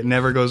movie. Right. It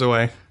never goes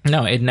away.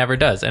 No, it never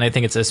does. And I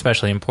think it's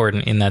especially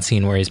important in that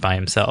scene where he's by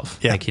himself.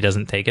 Yeah. Like, he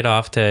doesn't take it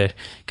off to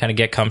kind of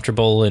get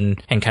comfortable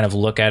and kind of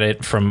look at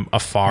it from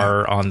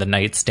afar on the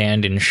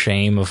nightstand in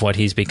shame of what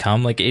he's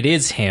become. Like, it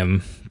is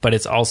him, but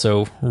it's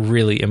also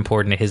really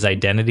important to his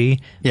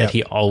identity that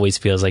he always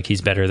feels like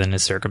he's better than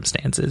his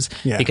circumstances.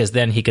 Yeah. Because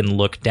then he can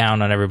look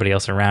down on everybody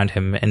else around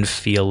him and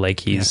feel like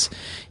he's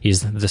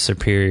the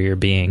superior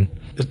being.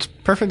 It's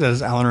perfect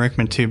as Alan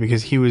Rickman, too,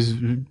 because he was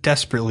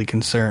desperately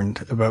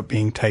concerned about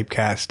being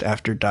typecast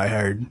after Die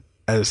Hard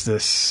as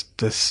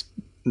this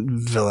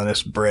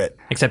villainous Brit.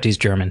 Except he's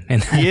German.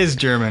 He is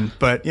German,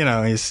 but, you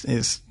know, he's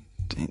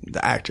the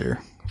actor,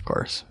 of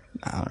course.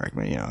 Alan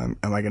Rickman, you know,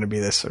 am I going to be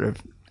this sort of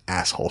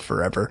asshole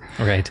forever?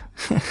 Right.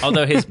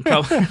 Although his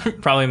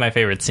probably my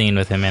favorite scene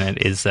with him in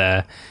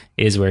it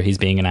is where he's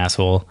being an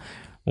asshole,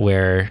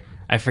 where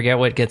I forget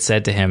what gets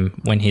said to him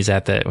when he's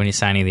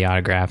signing the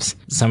autographs.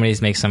 Somebody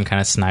makes some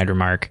kind of snide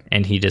remark,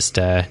 and he just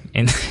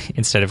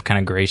instead of kind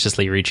of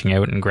graciously reaching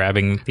out and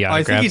grabbing the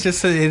autograph, I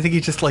think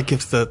he just like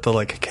gives the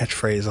like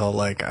catchphrase, all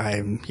like,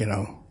 I'm, you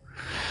know.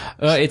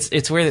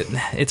 It's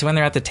when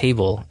they're at the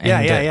table,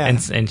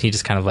 and and he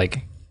just kind of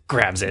like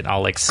grabs it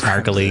all like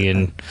snarkily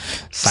and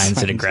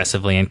signs it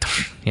aggressively, and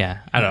I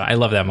don't know, I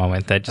love that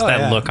moment, that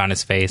look on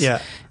his face.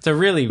 It's a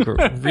really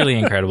really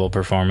incredible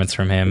performance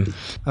from him.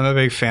 I'm a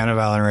big fan of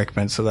Alan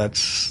Rickman, so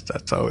that's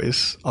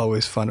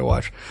always fun to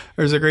watch.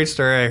 There's a great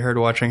story I heard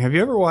watching. Have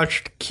you ever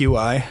watched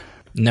QI?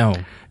 No.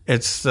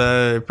 It's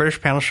the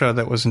British panel show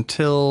that was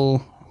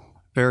until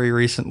very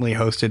recently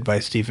hosted by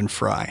Stephen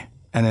Fry.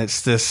 And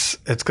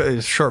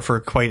it's short for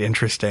Quite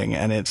Interesting,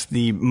 and it's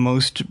the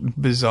most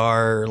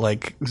bizarre,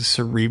 like,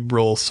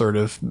 cerebral sort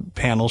of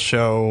panel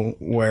show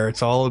where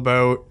it's all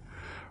about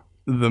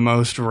the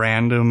most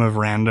random of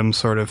random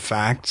sort of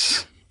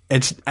facts.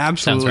 It's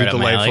absolutely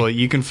delightful.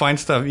 You can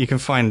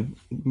find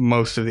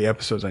most of the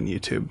episodes on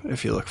YouTube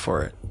if you look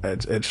for it.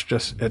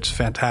 It's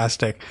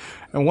fantastic.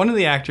 And one of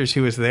the actors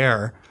who was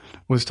there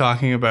was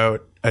talking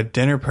about a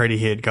dinner party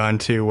he had gone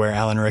to where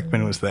Alan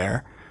Rickman was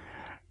there.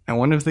 And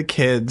one of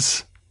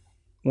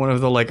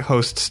the like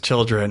host's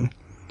children,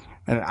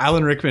 and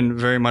Alan Rickman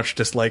very much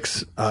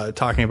dislikes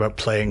talking about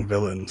playing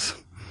villains.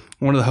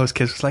 One of the host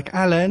kids was like,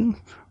 Alan,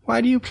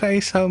 why do you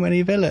play so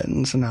many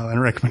villains? And Alan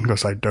Rickman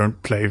goes, I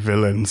don't play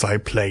villains, I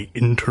play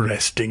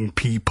interesting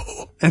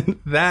people. And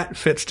that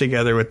fits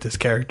together with this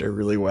character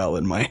really well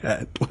in my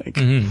head. Like,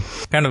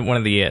 kind of one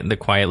of the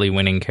quietly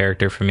winning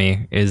character for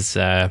me is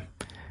Tony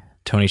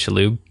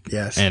Shaloub.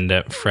 Yes. And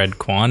Fred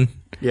Kwan.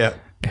 Yeah.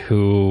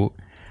 Who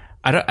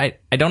I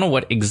don't know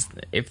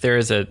if there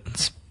is a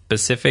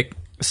specific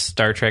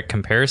Star Trek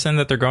comparison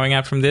that they're going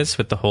at from this,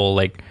 with the whole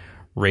like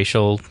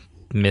racial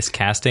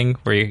miscasting,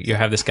 where you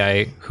have this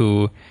guy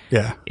who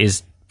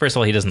is, first of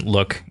all, he doesn't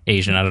look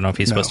Asian. I don't know if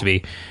he's supposed to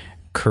be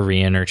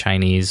Korean or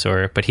Chinese,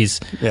 but he's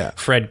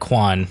Fred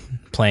Kwan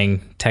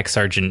playing Tech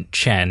Sergeant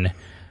Chen,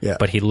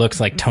 but he looks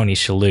like Tony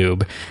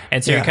Shaloub,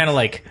 and so you're kind of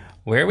like,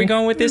 where are we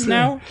going with this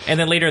now? And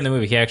then later in the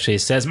movie, he actually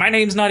says, my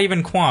name's not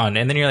even Kwan.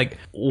 And then you're like,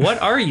 what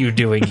are you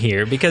doing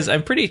here? Because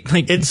I'm pretty,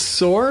 like... It's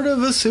sort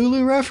of a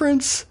Sulu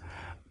reference.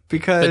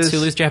 Because... But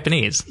Sulu's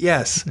Japanese.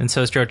 Yes. And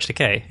so is George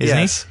Takei, isn't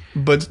he?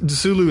 But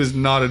Sulu is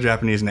not a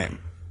Japanese name.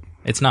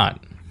 It's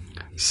not.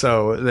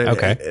 So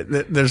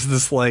there's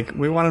this, like,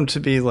 we want him to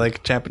be,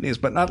 like, Japanese,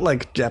 but not,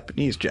 like,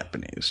 Japanese.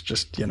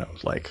 Just, you know,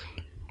 like...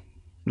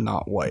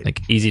 not white,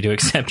 like easy to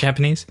accept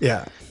Japanese.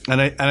 Yeah,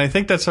 and I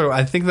think that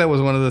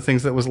was one of the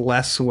things that was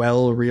less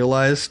well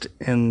realized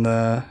in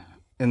the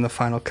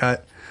final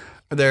cut.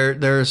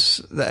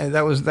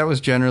 That was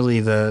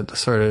generally the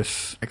sort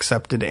of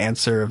accepted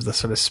answer of the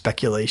sort of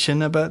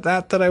speculation about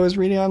that I was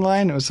reading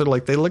online. It was sort of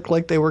like they looked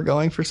like they were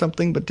going for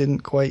something but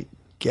didn't quite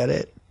get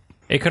it.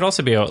 It could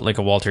also be like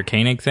a Walter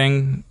Koenig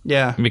thing.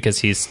 Yeah, because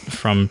he's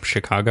from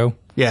Chicago.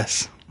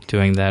 Yes.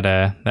 Doing that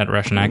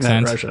Russian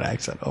accent. That Russian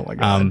accent. Oh my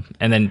god!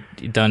 And then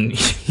done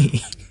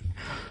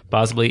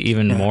possibly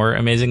even more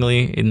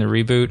amazingly in the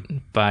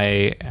reboot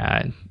by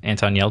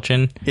Anton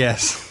Yelchin.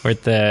 Yes. Where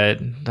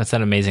that's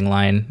that amazing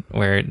line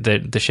where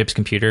the ship's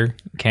computer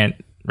can't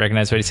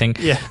recognize what he's saying.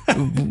 Yeah.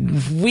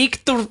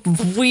 Weak.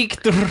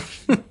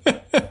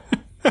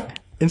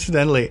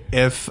 Incidentally,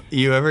 if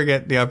you ever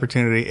get the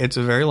opportunity, it's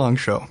a very long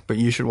show, but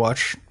you should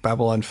watch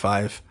Babylon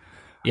 5.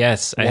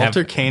 Yes,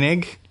 Walter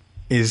Koenig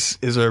is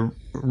a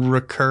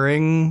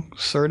recurring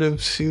sort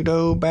of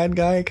pseudo bad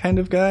guy kind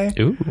of guy.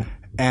 Ooh.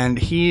 And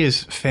he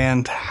is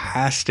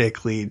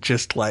fantastically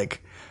just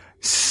like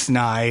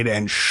snide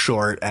and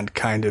short and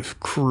kind of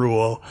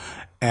cruel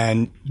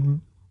and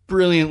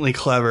brilliantly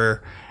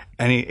clever.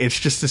 And it's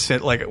just this,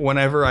 like,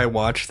 whenever I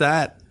watch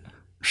that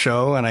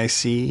show and I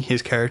see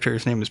his character,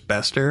 his name is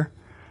Bester,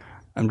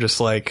 I'm just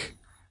like,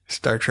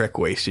 Star Trek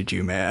wasted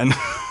you, man.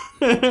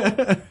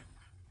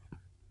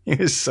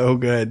 He was so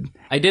good.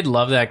 I did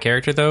love that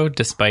character, though,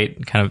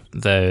 despite kind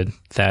of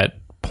that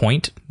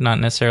point not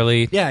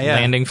necessarily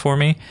landing for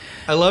me.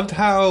 I loved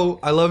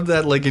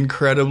that, like,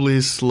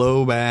 incredibly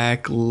slow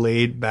back,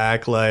 laid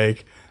back,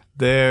 like,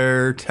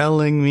 they're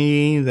telling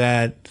me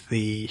that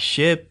the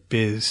ship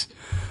is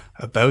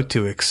about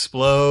to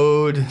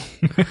explode.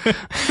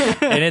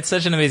 And it's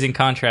such an amazing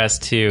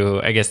contrast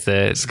to, I guess,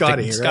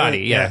 Scotty,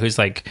 right? Yeah, who's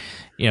like,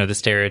 the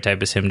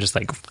stereotype is him just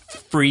like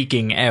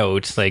freaking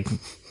out, like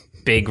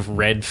big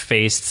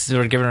red-faced,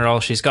 sort of giving her all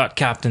she's got,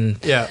 Captain.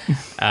 Yeah.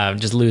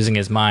 Just losing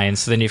his mind.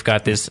 So then you've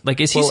got this,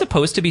 like, is he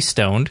supposed to be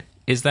stoned?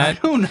 Is that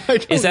I don't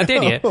is that know.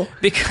 The idea?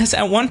 Because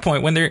at one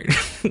point when they're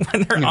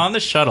on the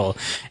shuttle,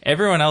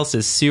 everyone else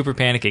is super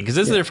panicking because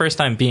this is their first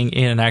time being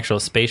in an actual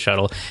space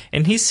shuttle,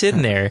 and he's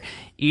sitting there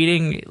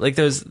eating like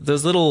those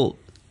little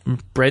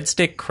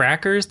breadstick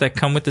crackers that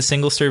come with the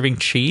single serving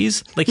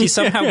cheese. Like he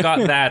somehow got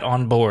that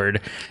on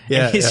board.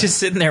 And he's just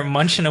sitting there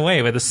munching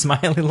away with a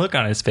smiley look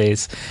on his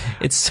face.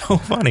 It's so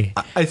funny.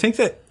 I think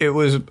that it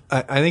was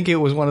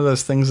one of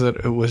those things that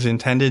it was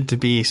intended to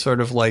be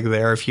sort of like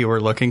there if you were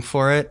looking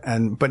for it,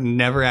 but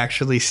never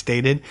actually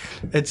stated.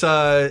 It's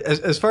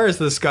as far as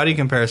the Scotty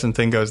comparison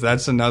thing goes,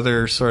 that's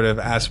another sort of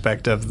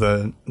aspect of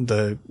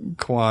the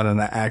Kwan and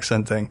the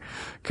accent thing,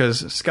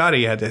 because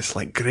Scotty had this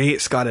like great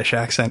Scottish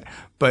accent,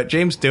 but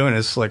James Doohan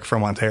is like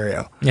from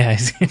Ontario. Yeah.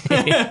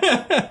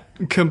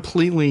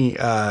 Completely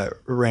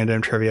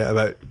random trivia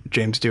about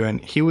James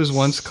Doohan. He was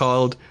once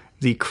called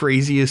the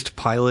craziest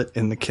pilot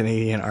in the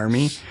Canadian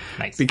Army.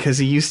 Nice. Because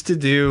he used to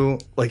do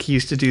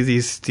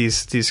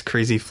these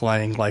crazy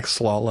flying like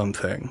slalom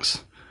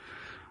things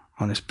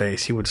on his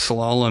base. He would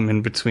slalom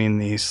in between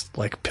these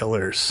like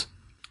pillars.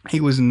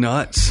 He was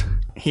nuts.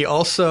 He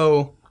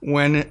also,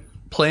 when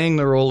playing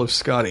the role of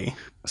Scotty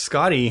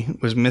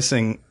was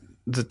missing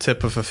the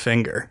tip of a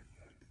finger.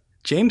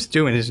 James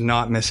Doohan is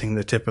not missing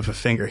the tip of a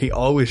finger. He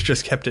always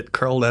just kept it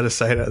curled out of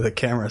sight out of the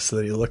camera so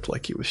that he looked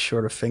like he was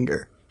short a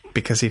finger,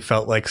 because he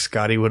felt like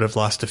Scotty would have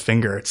lost a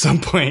finger at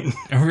some point.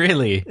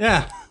 Really?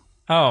 Yeah.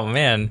 Oh,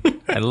 man.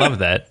 I love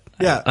that.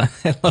 Yeah.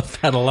 I love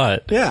that a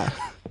lot. Yeah.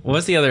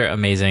 What's the other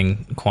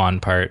amazing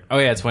Kwan part? Oh,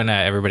 yeah, it's when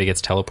everybody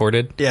gets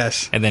teleported.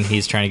 Yes. And then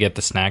he's trying to get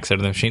the snacks out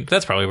of the machine.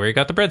 That's probably where he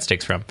got the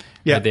breadsticks from.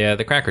 Yeah.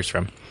 The crackers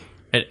from.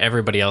 And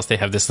everybody else, they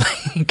have this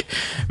like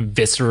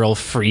visceral,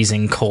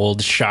 freezing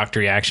cold, shocked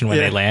reaction when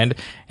they land.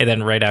 And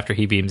then right after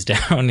he beams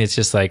down, it's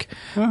just like,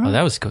 oh,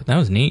 that was cool. That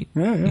was neat.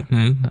 Yeah, yeah.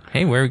 Mm-hmm.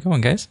 Hey, where are we going,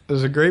 guys?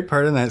 There's a great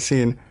part in that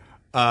scene.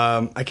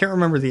 I can't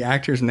remember the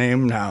actor's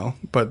name now,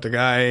 but the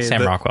guy...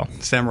 Sam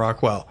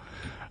Rockwell.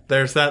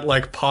 There's that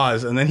like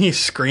pause, and then he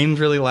screams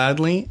really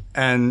loudly,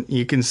 and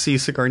you can see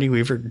Sigourney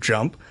Weaver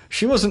jump.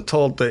 She wasn't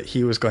told that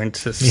he was going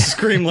to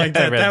scream like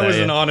that. That was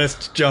an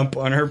honest jump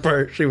on her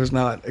part. She was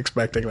not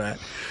expecting that.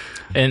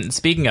 And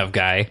speaking of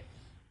Guy,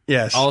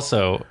 yes,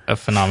 also a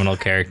phenomenal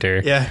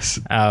character. Yes,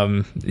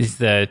 he's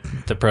the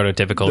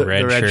prototypical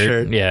red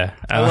shirt. Yeah,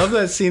 I love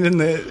that scene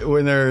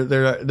when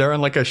they're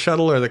on like a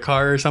shuttle or the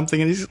car or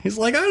something, and he's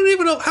like, I don't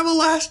even have a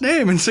last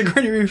name, and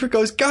Sigourney Weaver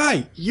goes,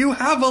 Guy, you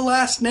have a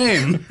last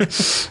name,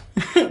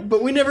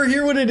 but we never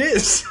hear what it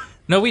is.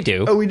 No, we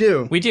do. Oh, we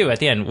do. We do at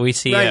the end. We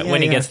see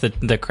when he gets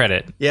the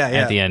credit. Yeah,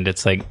 At the end,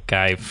 it's like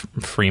Guy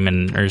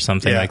Freeman or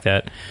something like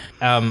that.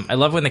 I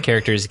love when the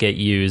characters get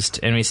used,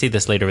 and we see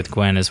this later with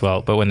Gwen as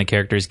well, but when the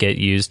characters get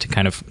used to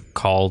kind of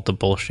call the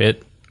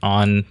bullshit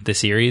on the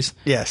series.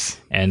 Yes.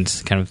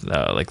 And kind of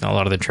like a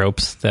lot of the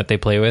tropes that they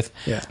play with.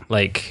 Yeah.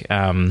 Like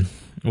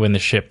when the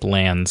ship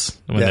lands,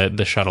 when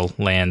the shuttle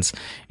lands,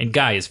 and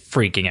Guy is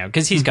freaking out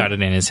because he's got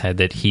it in his head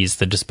that he's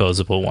the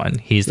disposable one.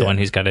 He's the one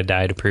who's got to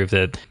die to prove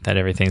that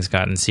everything's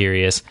gotten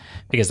serious,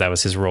 because that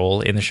was his role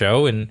in the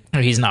show, and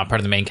he's not part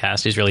of the main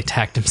cast. He's really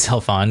tacked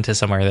himself on to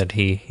somewhere that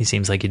he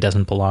seems like he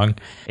doesn't belong,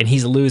 and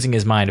he's losing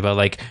his mind about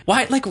like,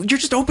 why, like, you're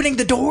just opening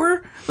the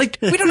door, like,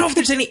 we don't know if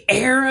there's any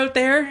air out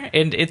there.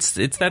 And it's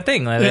that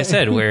thing that I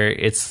said where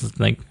it's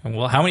like,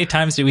 well, how many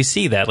times do we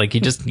see that? Like,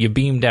 you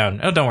beam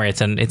down, oh, don't worry,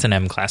 it's an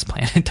M-class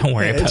planet. Don't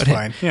worry about it.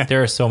 Fine. Yeah.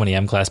 There are so many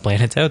M-class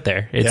planets out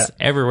there. It's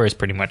everywhere is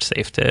pretty much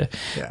safe to.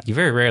 Yeah. You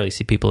very rarely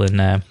see people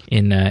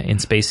in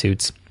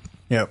spacesuits.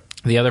 Yep.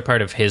 The other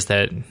part of his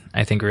that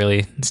I think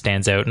really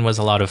stands out and was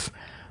a lot of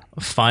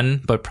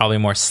fun, but probably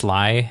more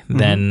sly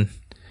than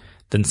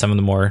some of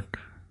the more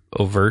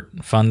overt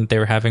fun that they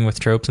were having with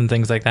tropes and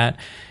things like that,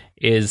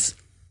 is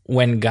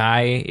when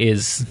Guy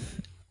is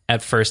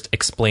at first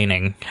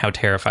explaining how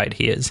terrified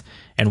he is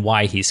and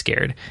why he's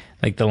scared.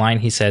 Like, the line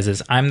he says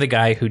is, I'm the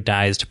guy who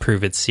dies to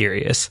prove it's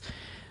serious.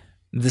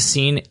 The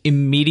scene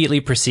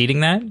immediately preceding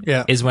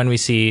that is when we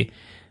see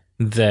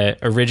the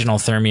original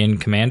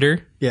Thermian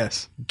commander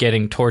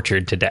getting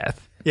tortured to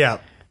death. Yeah.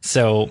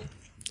 So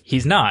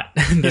he's not.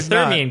 The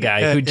Thermian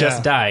guy who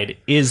just died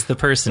is the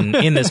person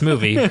in this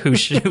movie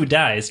who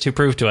dies to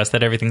prove to us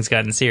that everything's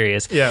gotten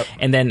serious. Yeah.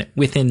 And then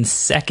within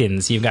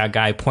seconds, you've got a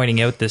guy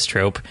pointing out this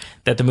trope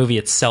that the movie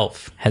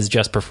itself has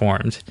just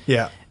performed.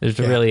 Yeah. There's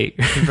really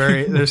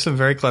there's some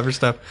very clever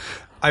stuff.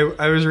 I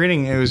was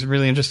reading, it was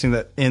really interesting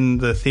that in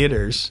the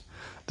theaters,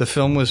 The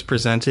film was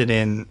presented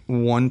in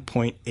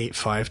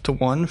 1.85 to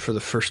 1 for the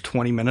first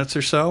 20 minutes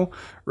or so,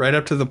 right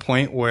up to the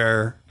point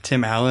where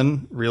Tim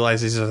Allen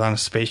realizes he's on a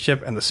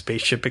spaceship and the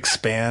spaceship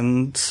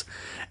expands.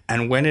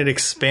 And when it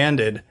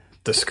expanded,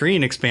 the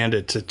screen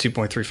expanded to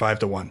 2.35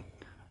 to 1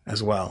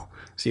 as well.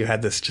 So you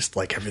had this just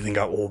like everything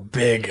got all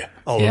big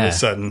all of a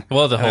sudden.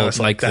 Well, the whole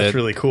like that's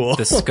really cool.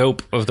 The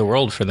scope of the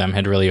world for them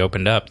had really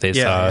opened up. They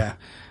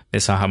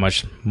saw how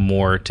much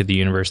more to the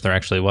universe there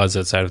actually was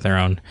outside of their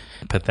own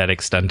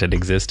pathetic, stunted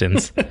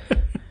existence.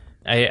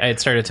 I had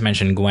started to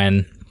mention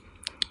Gwen.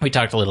 We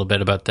talked a little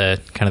bit about the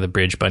kind of the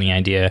bridge bunny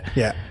idea.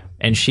 Yeah.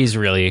 And she's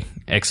really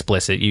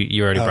explicit.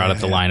 You already brought up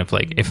the line of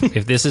like,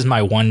 if this is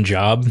my one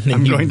job, then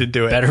I'm going to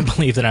do it. Better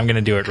believe that I'm going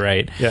to do it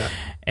right. Yeah.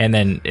 And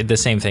then the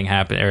same thing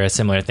happens, or a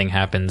similar thing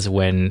happens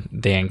when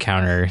they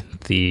encounter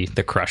the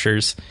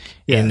Crushers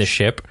in the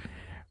ship,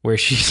 where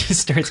she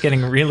just starts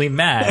getting really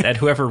mad at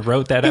whoever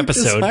wrote that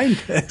episode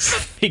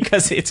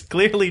because it's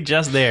clearly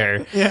just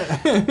there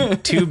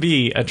to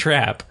be a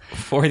trap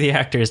for the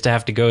actors to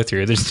have to go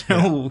through. There's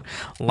no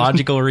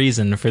logical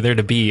reason for there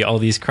to be all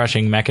these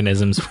crushing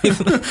mechanisms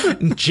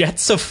with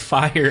jets of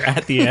fire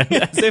at the end,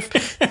 as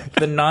if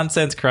the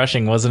nonsense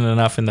crushing wasn't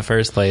enough in the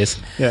first place.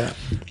 Yeah.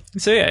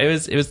 So yeah,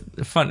 it was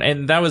fun,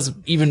 and that was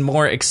even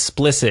more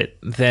explicit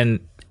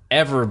than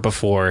ever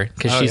before,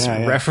 because she's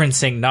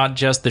referencing not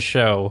just the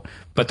show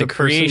but the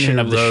creation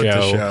of the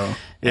show.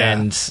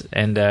 Yeah.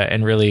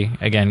 and really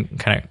again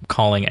kind of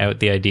calling out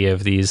the idea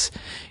of these,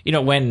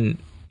 when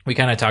we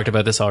kind of talked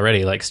about this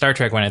already, like Star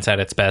Trek when it's at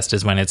its best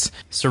is when it's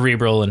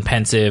cerebral and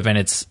pensive and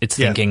it's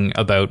thinking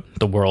about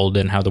the world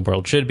and how the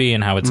world should be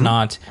and how it's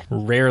not.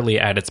 Rarely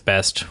at its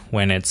best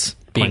when it's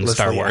being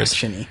Star Wars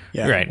actiony.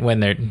 Right, when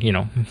they're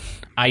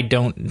I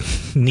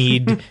don't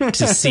need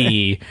to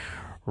see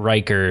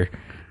Riker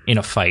in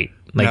a fight.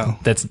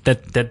 Like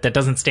that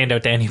doesn't stand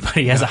out to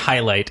anybody as a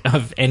highlight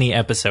of any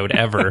episode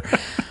ever.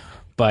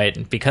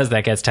 But because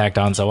that gets tacked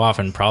on so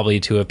often,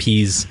 probably to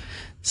appease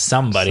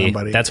somebody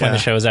that's when the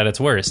show's at its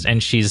worst.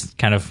 And she's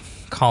kind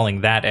of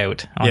calling that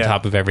out on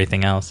top of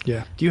everything else.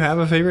 Yeah. Do you have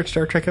a favorite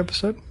Star Trek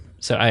episode?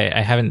 So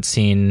I haven't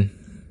seen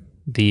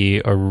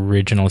the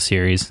original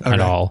series at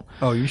all.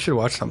 Oh, you should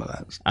watch some of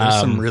that. There's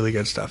some really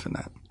good stuff in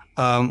that.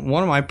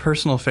 One of my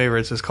personal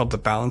favorites is called The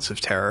Balance of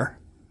Terror.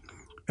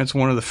 It's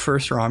one of the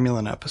first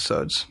Romulan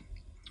episodes.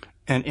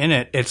 And in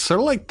it, it's sort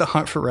of like the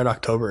Hunt for Red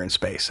October in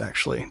space,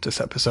 actually, this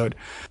episode.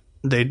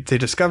 They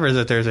discover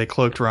that there's a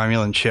cloaked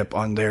Romulan ship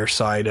on their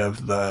side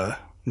of the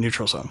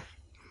neutral zone.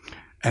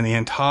 And the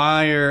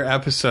entire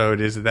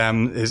episode is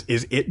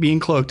it being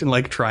cloaked and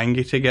like trying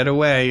to get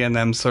away and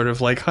them sort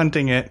of like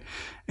hunting it.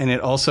 And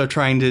it also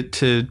trying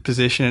to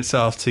position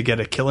itself to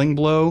get a killing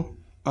blow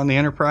on the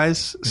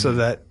Enterprise so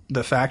that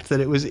the fact that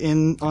it was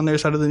on their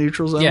side of the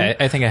neutral zone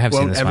I think I have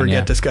seen this won't ever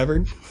get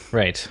discovered.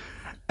 Right.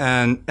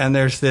 And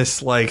there's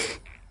this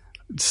like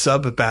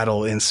sub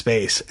battle in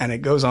space, and it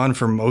goes on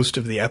for most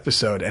of the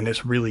episode, and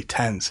it's really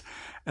tense.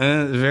 And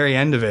then at the very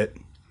end of it,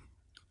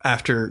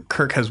 after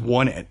Kirk has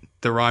won it,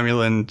 the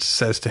Romulan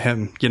says to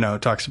him,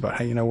 talks about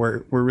how,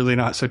 we're really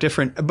not so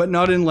different, but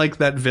not in like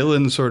that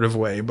villain sort of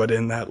way, but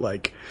in that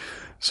like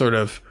sort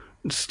of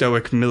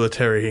stoic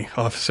military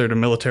officer to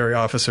military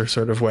officer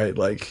sort of way.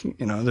 Like,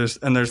 there's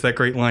that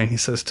great line he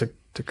says to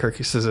Kirk,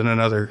 he says, in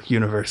another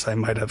universe, I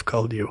might have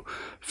called you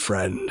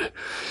friend.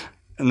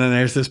 And then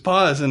there's this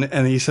pause,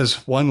 and he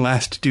says, one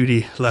last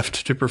duty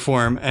left to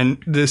perform.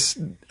 And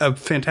a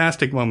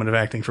fantastic moment of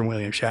acting from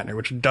William Shatner,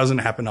 which doesn't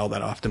happen all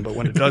that often, but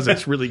when it does,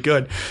 it's really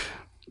good.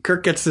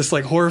 Kirk gets this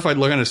like horrified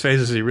look on his face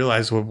as he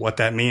realizes what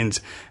that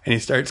means. And he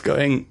starts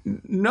going,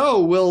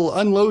 no, we'll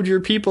unload your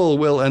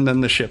people, and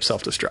then the ship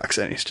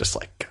self-destructs. And he's just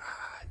like,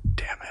 God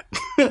damn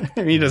it.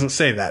 And he doesn't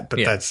say that, but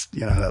that's,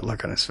 that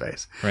look on his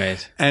face.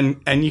 Right.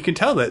 And you can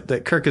tell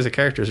that Kirk as a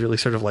character is really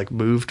sort of like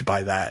moved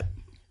by that.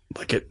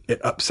 Like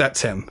it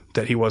upsets him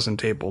that he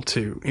wasn't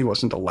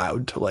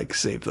allowed to like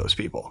save those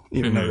people,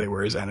 even though they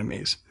were his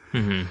enemies.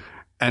 Mm-hmm.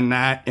 And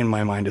that in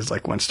my mind is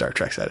like when Star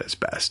Trek's at its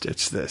best.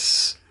 It's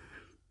this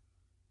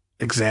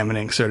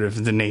examining sort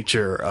of the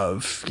nature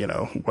of,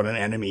 what an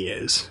enemy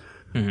is.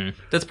 Mm-hmm.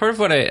 That's part of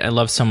what I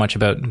love so much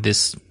about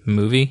this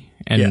movie.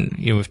 And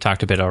we've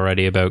talked a bit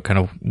already about kind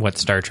of what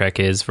Star Trek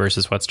is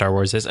versus what Star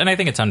Wars is. And I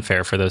think it's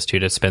unfair for those two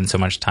to spend so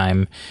much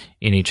time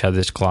in each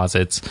other's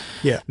closets.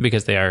 Yeah.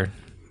 Because they are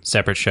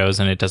separate shows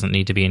and it doesn't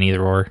need to be an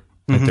either or.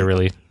 Like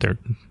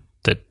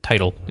the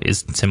title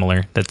is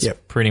similar. That's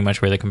pretty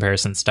much where the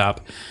comparisons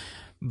stop.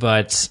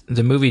 But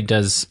the movie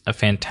does a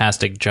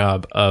fantastic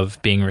job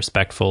of being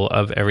respectful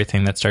of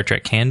everything that Star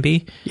Trek can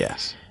be.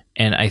 Yes.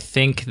 And I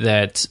think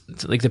that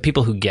like the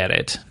people who get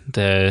it,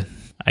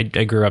 I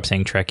grew up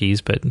saying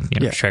Trekkies, but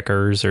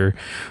Trekkers or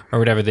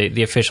whatever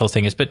the official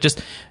thing is, but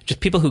just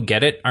people who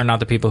get it are not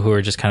the people who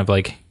are just kind of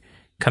like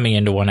coming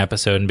into one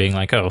episode and being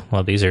like, oh,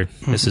 well, this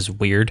is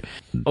weird.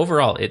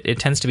 Overall, it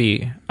tends to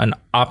be an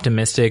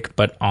optimistic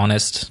but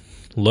honest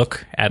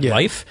look at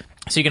life.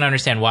 So you can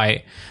understand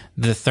why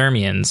the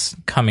Thermians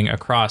coming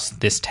across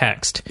this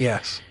text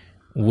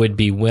would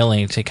be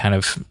willing to kind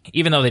of,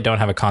 even though they don't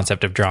have a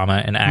concept of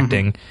drama and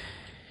acting,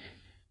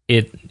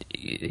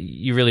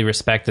 you really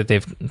respect that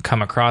they've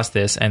come across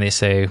this and they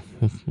say,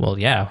 well,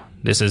 yeah,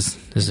 this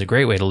is a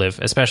great way to live,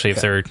 especially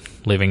if they're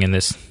living in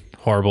this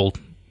horrible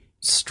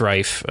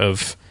strife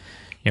of,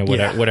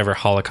 whatever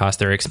Holocaust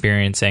they're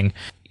experiencing.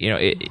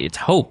 It's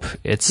hope,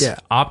 it's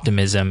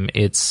optimism,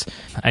 it's,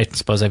 I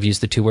suppose I've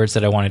used the two words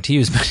that I wanted to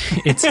use,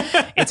 but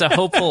it's a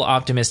hopeful,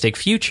 optimistic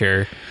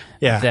future.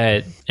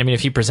 That, I mean,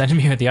 if you presented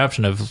me with the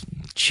option of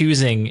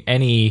choosing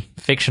any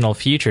fictional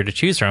future to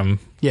choose from,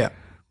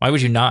 why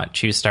would you not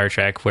choose Star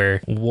Trek,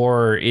 where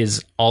war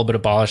is all but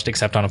abolished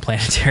except on a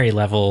planetary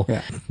level?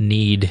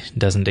 Need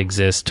doesn't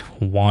exist,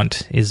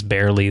 want is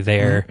barely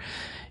there.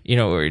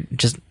 Or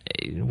just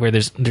where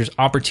there's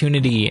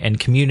opportunity and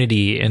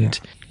community. And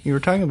you were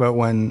talking about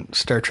when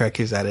Star Trek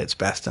is at its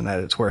best and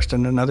at its worst,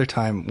 and another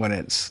time when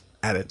it's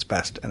at its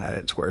best and at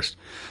its worst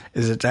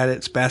is it's at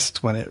its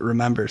best when it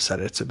remembers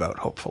that it's about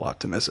hopeful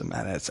optimism,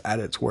 and it's at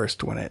its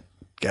worst when it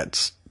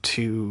gets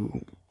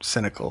too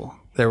cynical.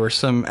 There were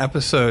some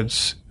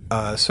episodes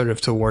sort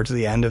of towards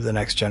the end of The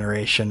Next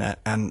Generation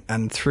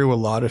and through a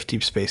lot of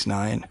Deep Space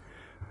Nine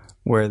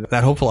where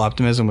that hopeful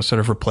optimism was sort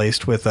of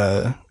replaced with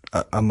a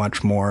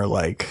much more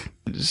like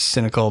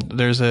cynical.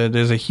 There's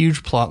a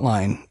huge plot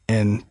line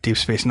in Deep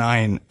Space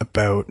Nine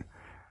about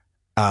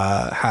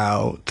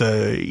how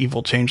the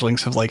evil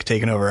changelings have like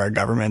taken over our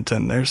government,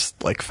 and there's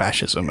like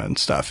fascism and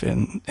stuff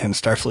in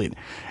Starfleet.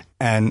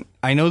 And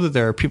I know that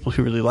there are people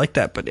who really like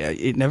that, but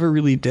it never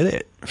really did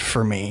it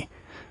for me,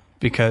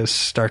 because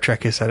Star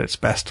Trek is at its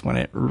best when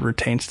it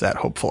retains that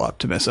hopeful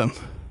optimism.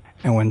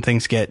 And when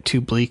things get too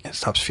bleak, it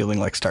stops feeling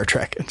like Star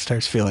Trek and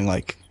starts feeling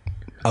like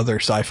other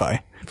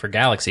sci-fi. For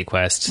Galaxy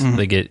Quest,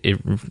 like it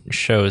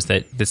shows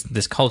that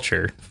this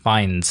culture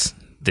finds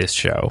this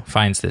show,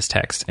 finds this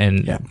text,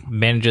 and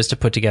manages to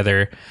put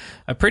together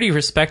a pretty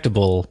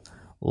respectable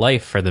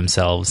life for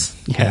themselves,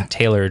 kind of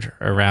tailored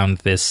around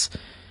this,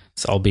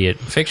 albeit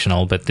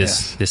fictional, but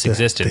this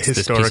existence,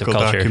 this piece of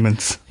culture.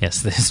 Documents.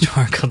 Yes, the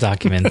historical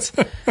documents.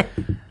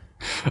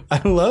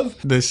 I love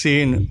the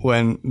scene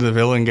when the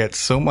villain gets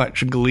so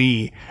much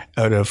glee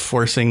out of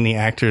forcing the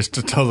actors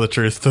to tell the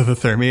truth to the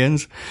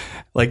Thermians.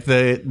 Like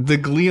the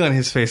glee on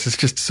his face is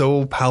just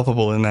so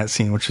palpable in that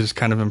scene, which is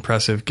kind of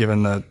impressive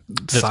given the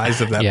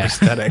size of that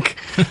prosthetic.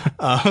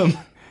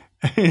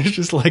 It's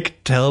just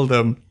like, tell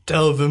them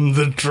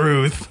the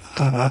truth.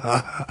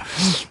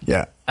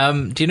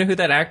 Do you know who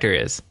that actor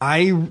is?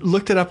 I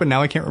looked it up and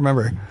now I can't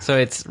remember. So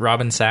it's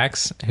Robin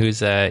Sachs,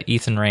 who's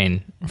Ethan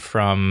Rayne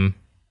from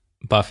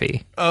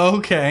Buffy.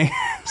 Okay.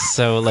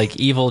 So like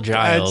Evil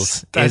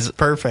Giles that's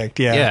perfect.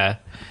 Yeah.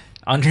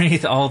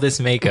 Underneath all this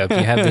makeup, you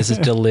have this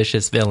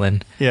delicious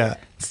villain. Yeah.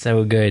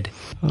 So good.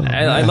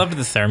 I loved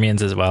the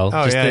Thermians as well.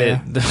 Oh,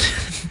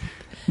 just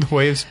the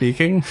way of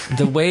speaking.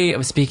 The way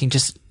of speaking,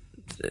 just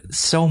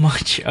so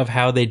much of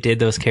how they did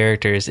those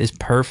characters is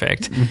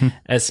perfect.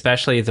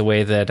 Especially the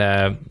way that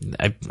I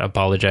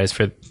apologize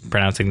for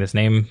pronouncing this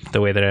name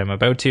the way that I'm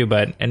about to,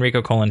 but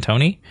Enrico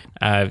Colantoni,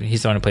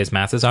 he's the one who plays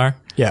Mathazar.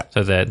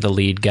 So the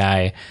lead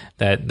guy,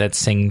 that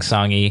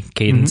sing-songy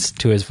cadence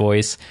to his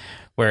voice,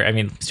 where, I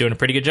mean, he's doing a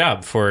pretty good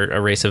job for a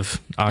race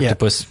of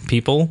octopus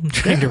people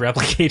trying to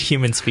replicate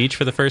human speech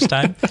for the first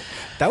time.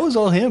 That was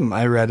all him,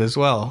 I read as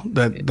well.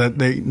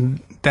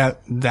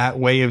 That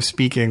way of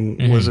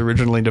speaking was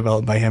originally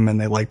developed by him, and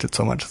they liked it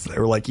so much that they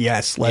were like,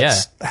 yes,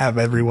 let's have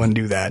everyone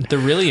do that. The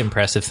really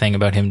impressive thing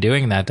about him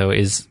doing that, though,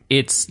 is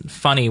it's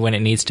funny when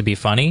it needs to be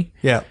funny.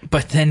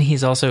 But then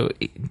he's also,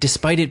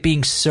 despite it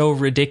being so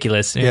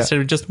ridiculous, instead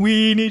of just,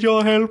 we need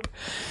your help,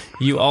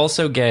 you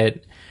also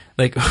get,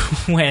 like,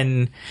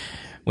 when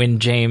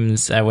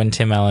James, when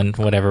Tim Allen,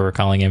 whatever we're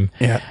calling him,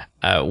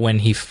 when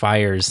he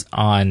fires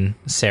on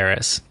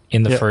Saris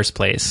in the first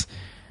place,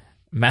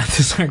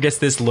 Mathazar gets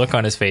this look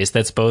on his face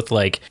that's both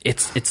like,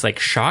 it's like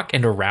shock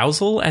and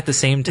arousal at the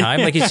same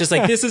time. Like, he's just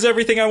like, this is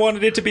everything I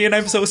wanted it to be, and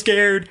I'm so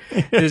scared.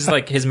 It's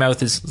like his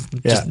mouth is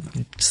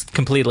just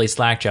completely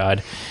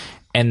slack-jawed.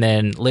 And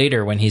then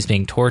later, when he's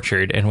being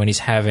tortured and when he's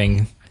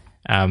having,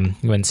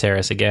 when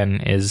Saris again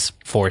is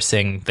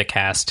forcing the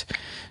cast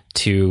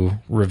to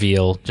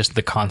reveal just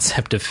the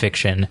concept of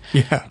fiction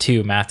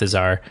to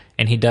Mathazar,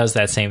 and he does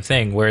that same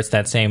thing where it's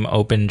that same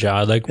open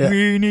jaw, like,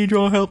 we need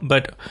your help,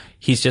 but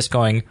he's just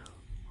going,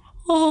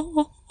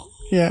 and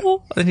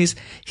he's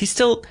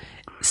still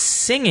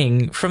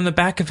singing from the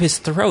back of his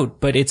throat,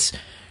 but it's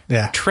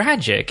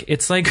tragic.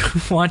 It's like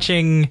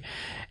watching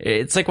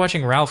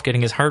Ralph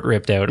getting his heart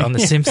ripped out on The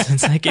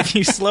Simpsons. Like, if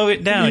you slow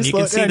it down, you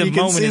can see the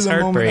moment his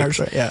heart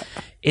breaks.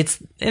 It's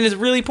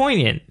really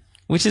poignant,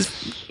 which is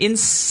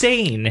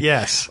insane.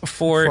 Yes,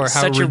 for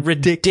such a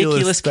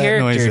ridiculous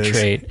character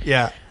trait.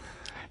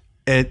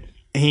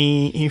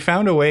 He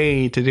found a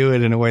way to do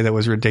it in a way that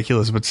was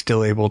ridiculous, but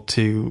still able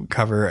to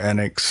cover an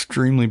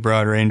extremely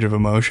broad range of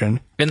emotion.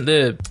 And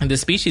the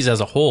species as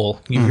a whole,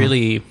 you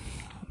really,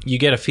 you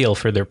get a feel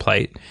for their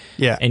plight.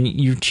 And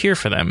you cheer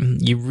for them.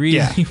 You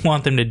really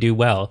want them to do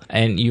well,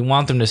 and you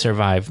want them to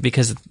survive,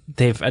 because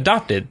they've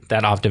adopted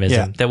that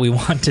optimism that we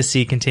want to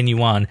see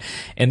continue on,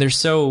 and they're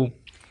so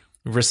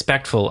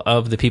respectful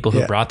of the people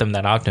who brought them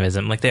that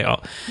optimism. Like the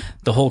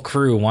whole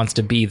crew wants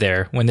to be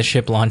there when the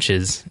ship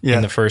launches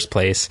in the first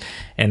place,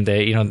 and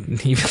they, you know,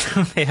 even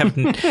though they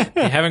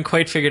haven't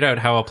quite figured out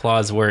how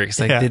applause works,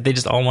 like they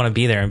just all want to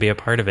be there and be a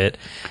part of it.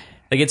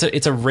 Like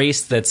it's a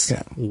race that's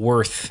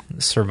worth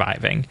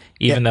surviving,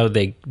 even though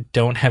they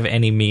don't have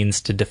any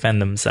means to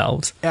defend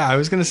themselves. Yeah, I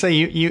was going to say,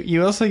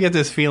 you also get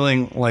this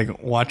feeling,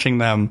 like, watching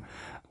them,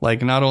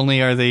 like, not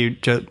only are they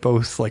just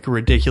both, like,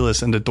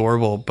 ridiculous and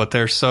adorable, but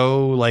they're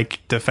so, like,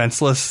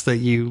 defenseless that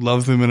you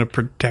love them in a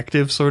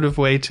protective sort of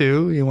way,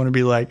 too. You want to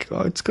be like,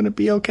 oh, it's going to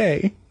be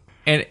okay.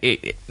 And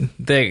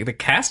the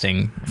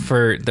casting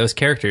for those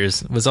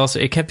characters was also,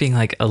 it kept being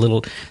like a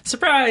little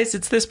surprise.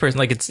 It's this person.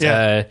 Like it's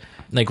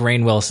like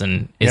Rainn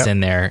Wilson is in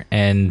there,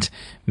 and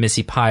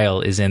Missy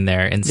Pyle is in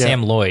there, and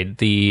Sam Lloyd,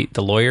 the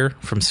lawyer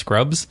from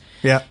Scrubs.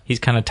 Yeah, he's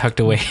kind of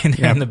tucked away in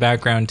there in the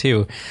background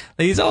too.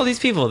 Like, he's all these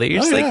people that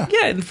you're just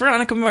and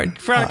Veronica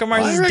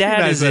Mars's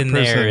dad is in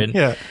there,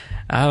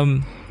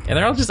 and and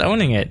they're all just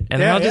owning it,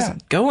 and they're all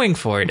just going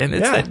for it, and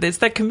it's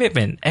that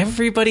commitment.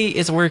 Everybody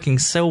is working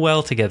so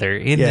well together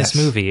in this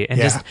movie, and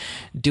just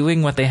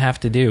doing what they have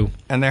to do.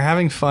 And they're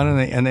having fun,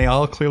 and they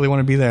all clearly want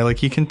to be there.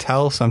 Like, you can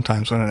tell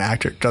sometimes when an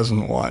actor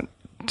doesn't want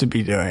to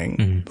be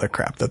doing the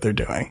crap that they're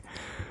doing.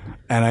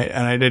 And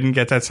I didn't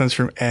get that sense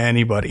from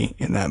anybody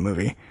in that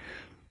movie.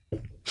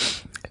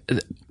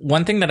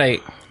 One thing that I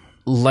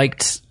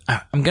liked,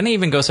 I'm going to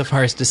even go so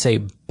far as to say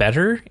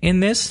better in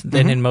this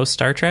than in most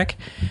Star Trek,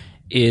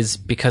 is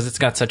because it's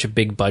got such a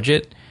big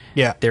budget.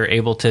 Yeah, they're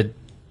able to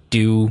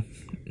do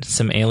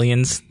some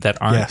aliens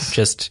that aren't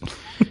just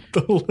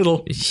the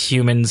little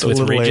humans with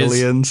little ridges.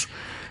 Aliens.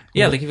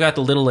 Yeah, like you've got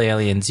the little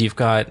aliens, you've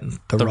got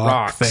the rock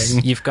rocks,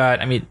 thing. You've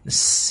got, I mean,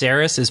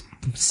 Saris and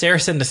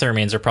the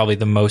Thermians are probably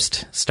the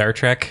most Star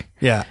Trek.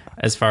 Yeah,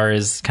 as far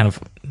as kind of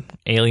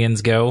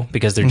aliens go,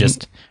 because they're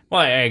just,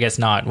 well, I guess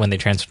not when they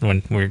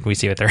when we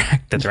see what they're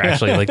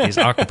actually like these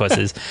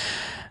octopuses.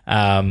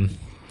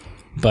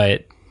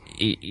 But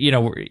you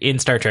know, in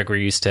Star Trek, we're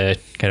used to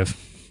kind of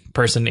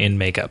person in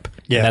makeup.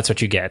 Yeah. And that's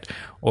what you get.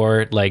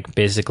 Or like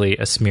basically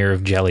a smear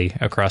of jelly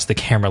across the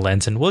camera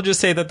lens. And we'll just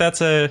say that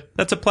that's a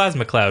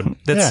plasma cloud.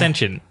 That's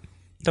sentient.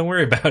 Don't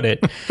worry about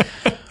it.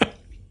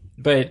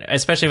 But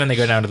especially when they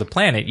go down to the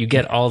planet, you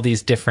get all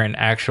these different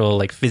actual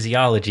like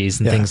physiologies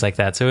and things like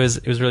that. So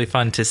it was really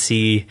fun to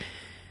see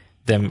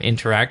them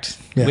interact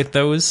with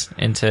those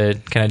and to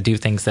kind of do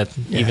things that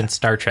even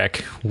Star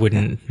Trek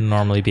wouldn't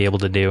normally be able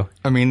to do.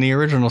 I mean, the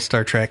original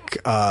Star Trek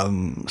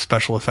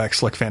special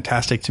effects look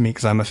fantastic to me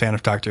because I'm a fan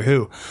of Doctor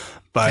Who,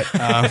 but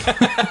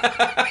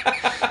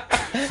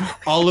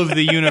all of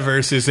the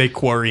universe is a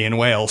quarry in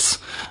Wales.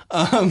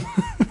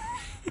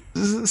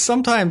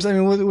 Sometimes, I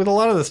mean, with a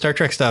lot of the Star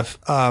Trek stuff,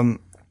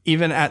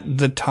 even at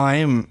the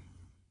time,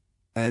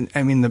 and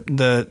I mean,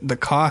 the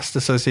cost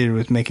associated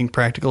with making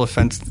practical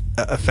effects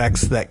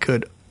that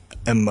could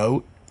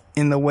emote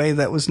in the way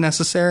that was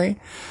necessary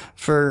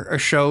for a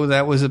show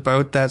that was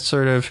about that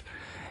sort of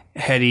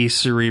heady,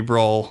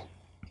 cerebral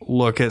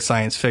look at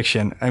science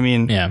fiction. I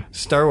mean,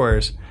 Star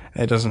Wars,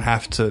 it doesn't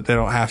have to. They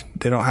don't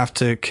have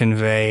to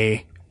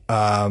convey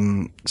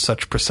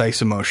such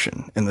precise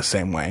emotion in the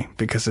same way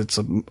because it's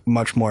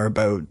much more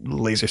about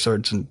laser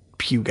swords and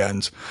pew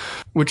guns,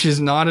 which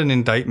is not an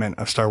indictment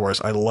of Star Wars.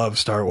 I love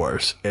Star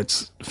Wars.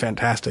 It's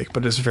fantastic,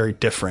 but it's very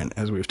different,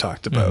 as we've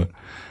talked about.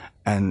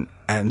 And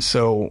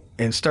so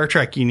in Star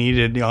Trek,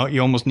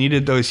 you almost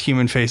needed those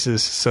human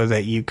faces so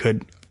that you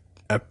could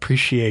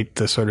appreciate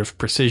the sort of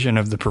precision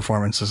of the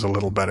performances a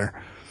little better.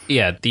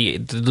 Yeah,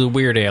 the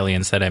weird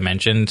aliens that I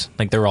mentioned,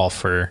 like they're all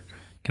for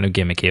kind of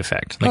gimmicky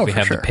effect. Like we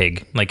have the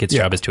pig, like its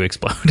job is to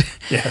explode.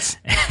 Yes.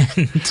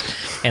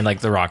 and like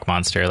the rock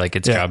monster, like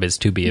its job is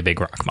to be a big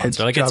rock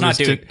monster. Like its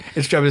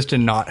job is to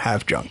not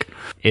have junk.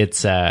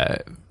 It's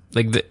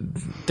like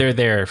they're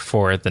there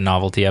for the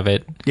novelty of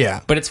it.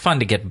 Yeah. But it's fun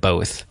to get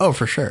both. Oh,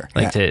 for sure.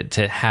 Like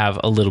to have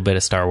a little bit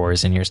of Star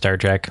Wars in your Star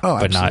Trek,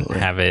 but not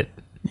have it.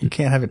 You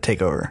can't have it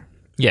take over.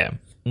 Yeah.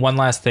 One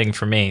last thing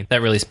for me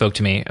that really spoke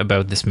to me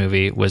about this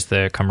movie was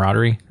the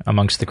camaraderie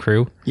amongst the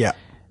crew. Yeah.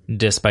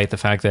 Despite the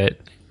fact that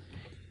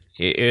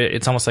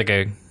it's almost like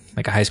a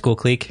high school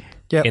clique.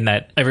 Yep. In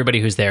that everybody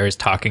who's there is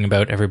talking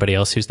about everybody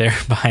else who's there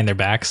behind their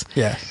backs.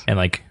 Yes. And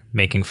like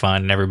making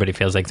fun, and everybody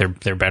feels like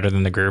they're better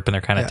than the group, and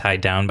they're kind of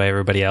tied down by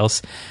everybody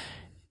else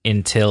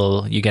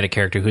until you get a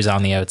character who's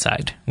on the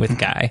outside with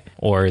Guy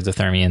or the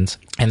Thermians,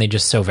 and they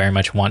just so very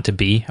much want to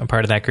be a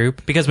part of that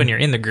group, because when you're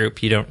in the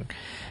group, you don't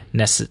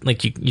necessarily,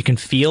 like, you can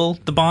feel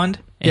the bond,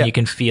 and you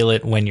can feel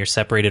it when you're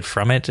separated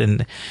from it,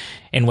 and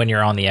when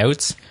you're on the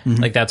outs.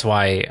 Like, that's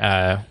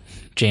why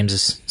James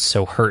is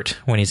so hurt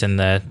when he's in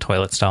the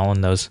toilet stall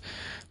and those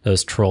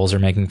trolls are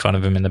making fun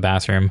of him in the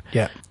bathroom.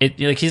 Yeah.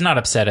 Like, he's not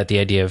upset at the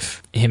idea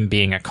of him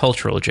being a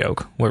cultural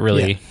joke. What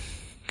really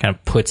kind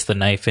of puts the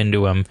knife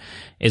into him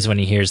is when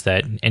he hears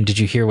that. And did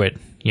you hear what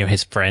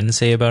his friends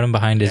say about him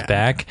behind his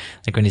back?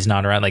 Like when he's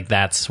not around, like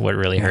that's what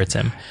really hurts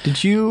him.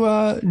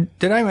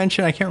 Did I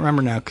mention, I can't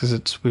remember now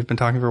because we've been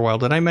talking for a while,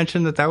 did I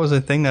mention that was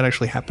a thing that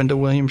actually happened to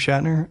William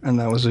Shatner, and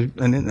that was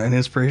an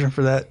inspiration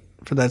for that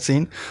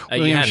scene?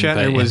 William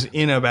Shatner was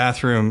in a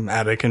bathroom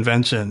at a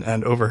convention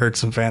and overheard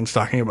some fans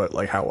talking about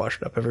like how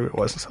washed up everybody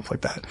was and stuff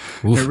like that.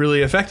 It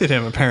really affected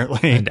him,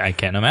 apparently. I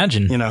can't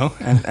imagine.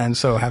 And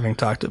so having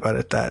talked about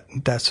it,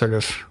 that sort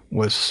of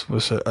was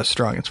a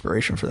strong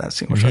inspiration for that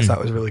scene, which I thought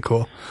was really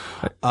cool.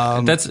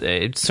 It's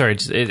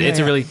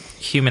a really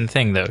human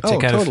thing though.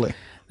 Totally.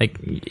 Like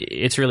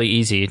it's really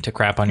easy to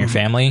crap on your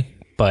family,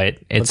 but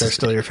they're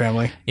still your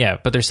family. Yeah,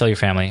 but they're still your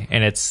family,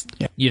 and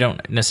you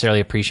don't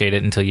necessarily appreciate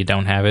it until you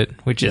don't have it,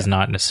 which is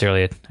not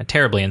necessarily a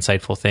terribly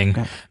insightful thing.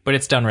 Yeah. But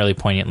it's done really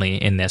poignantly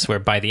in this, where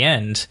by the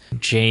end,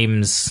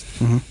 James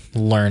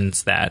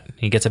learns that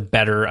he gets a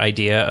better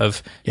idea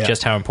of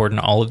just how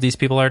important all of these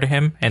people are to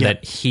him, and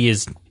that he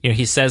is.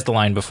 He says the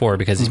line before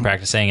because he's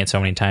practiced saying it so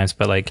many times,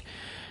 but like,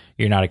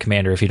 you're not a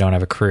commander if you don't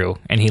have a crew,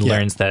 and he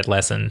learns that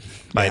lesson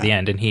by the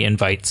end, and he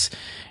invites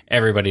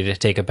everybody to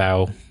take a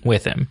bow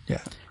with him.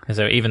 Yeah. And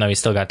so even though he's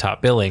still got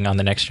top billing on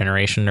the Next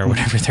Generation or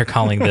whatever they're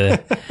calling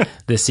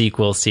the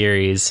sequel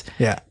series,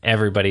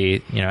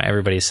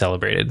 everybody's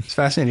celebrated. It's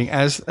fascinating.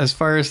 As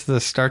far as the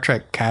Star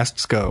Trek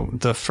casts go,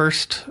 the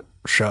first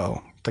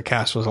show, the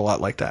cast was a lot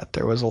like that.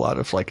 There was a lot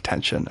of like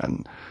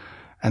tension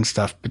and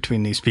stuff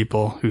between these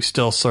people who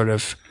still sort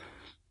of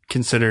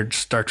considered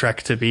Star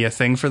Trek to be a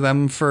thing for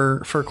them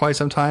for quite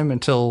some time,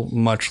 until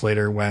much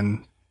later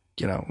when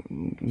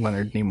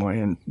Leonard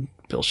Nimoy and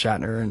Bill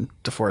Shatner and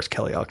DeForest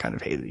Kelley all kind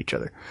of hated each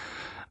other.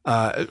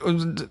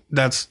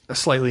 That's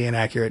slightly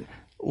inaccurate.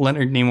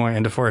 Leonard Nimoy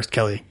and DeForest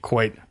Kelley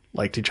quite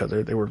liked each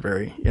other. They were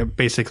very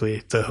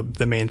basically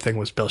the main thing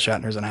was Bill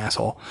Shatner's an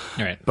asshole.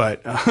 All right.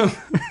 But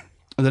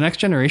the Next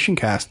Generation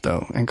cast,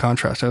 though, in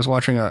contrast, I was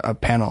watching a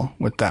panel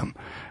with them,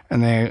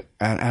 and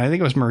I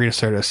think it was Marita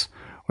Sirtis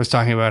was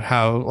talking about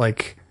how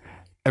like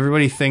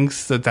everybody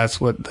thinks that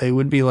that's what they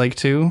would be like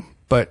too.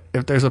 But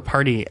if there's a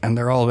party and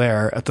they're all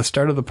there, at the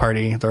start of the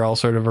party, they're all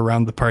sort of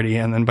around the party.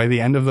 And then by the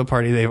end of the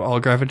party, they've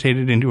all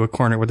gravitated into a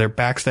corner with their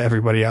backs to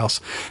everybody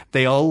else.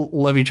 They all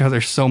love each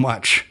other so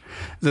much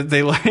that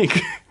they like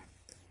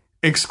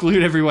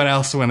exclude everyone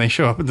else when they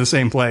show up at the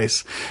same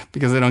place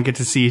because they don't get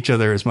to see each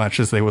other as much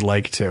as they would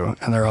like to.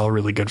 And they're all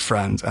really good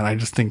friends. And I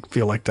just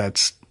feel like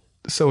that's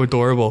so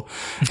adorable.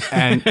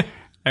 And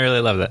I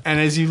really love that. And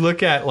as you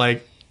look at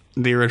like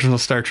the original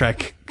Star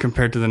Trek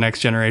compared to the Next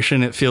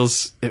Generation, it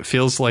feels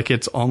like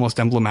it's almost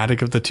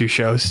emblematic of the two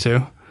shows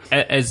too.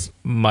 As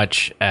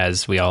much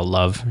as we all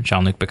love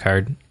Jean-Luc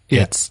Picard,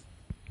 it's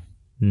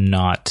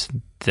not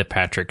the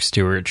Patrick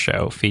Stewart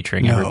show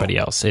featuring everybody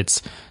else.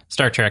 It's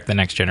Star Trek: The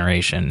Next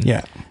Generation,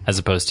 as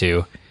opposed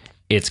to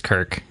it's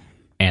Kirk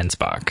and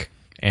Spock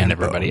and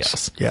everybody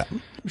else. Yeah.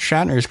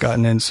 Shatner's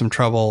gotten in some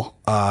trouble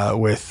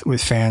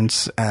with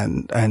fans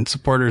and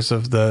supporters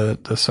of the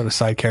sort of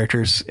side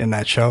characters in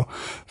that show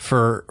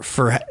for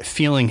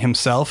feeling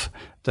himself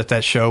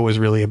that show was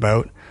really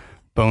about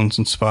Bones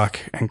and Spock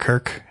and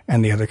Kirk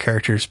and the other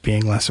characters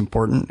being less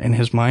important in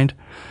his mind.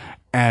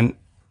 And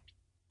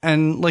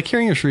like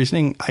hearing his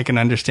reasoning, I can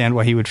understand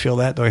why he would feel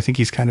that, though I think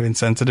he's kind of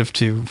insensitive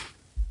to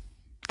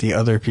the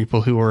other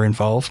people who were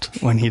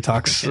involved when he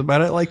talks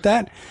about it like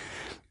that.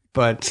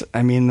 But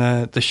I mean,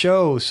 the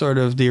show sort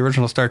of, the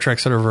original Star Trek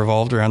sort of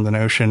revolved around the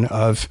notion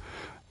of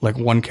like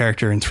one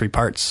character in three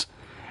parts.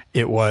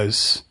 It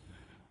was,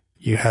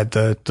 you had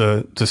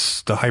the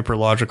hyper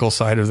logical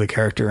side of the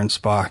character in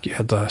Spock. You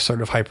had the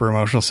sort of hyper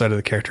emotional side of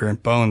the character in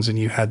Bones, and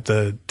you had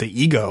the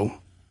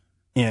ego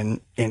in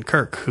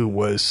Kirk, who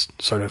was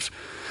sort of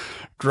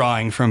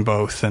drawing from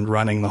both and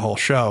running the whole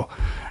show.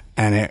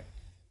 And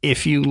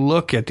if you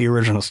look at the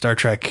original Star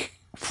Trek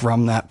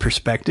from that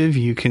perspective,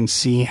 you can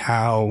see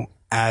how,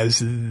 as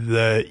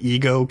the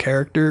ego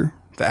character,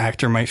 the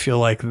actor might feel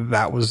like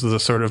that was the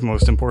sort of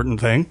most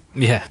important thing.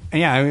 Yeah.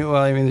 And yeah,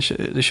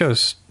 the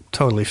show's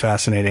totally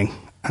fascinating,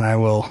 and I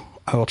will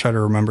try to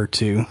remember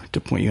to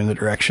point you in the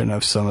direction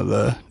of some of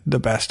the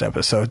best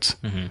episodes.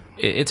 Mm-hmm.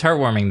 It's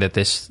heartwarming that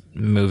this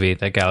movie,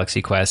 that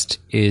Galaxy Quest,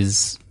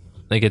 is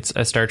like, it's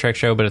a Star Trek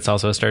show, but it's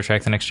also a Star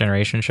Trek: The Next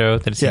Generation show,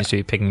 that it seems to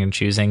be picking and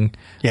choosing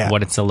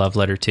what it's a love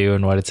letter to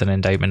and what it's an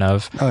indictment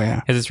of. Oh yeah.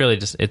 Because it's really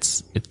just,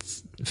 it's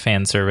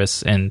fan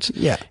service, and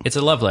it's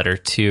a love letter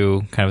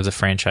to kind of the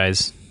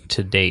franchise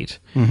to date.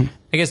 Mm-hmm.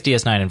 I guess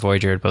DS9 and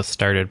Voyager had both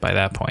started by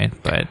that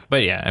point,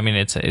 but yeah, I mean,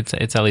 it's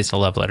at least a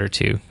love letter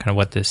to kind of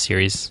what this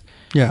series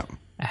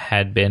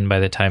had been by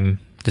the time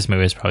this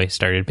movie was probably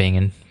started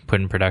being put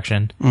in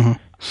production. Mm-hmm.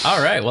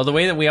 All right. Well, the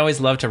way that we always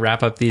love to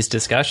wrap up these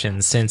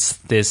discussions, since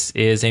this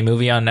is a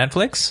movie on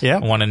Netflix, I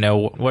want to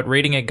know what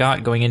rating it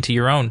got going into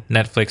your own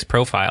Netflix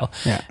profile,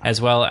 as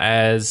well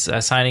as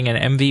assigning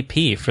an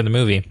MVP for the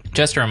movie.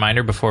 Just a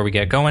reminder before we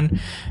get going,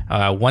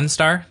 1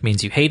 star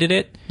means you hated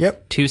it.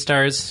 2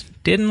 stars,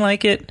 didn't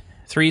like it.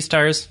 3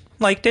 stars,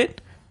 liked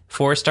it.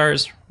 4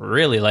 stars,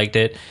 really liked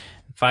it.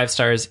 5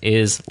 stars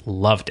is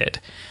loved it.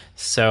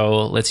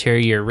 So let's hear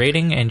your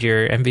rating and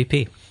your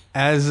MVP.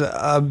 As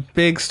a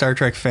big Star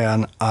Trek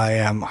fan, I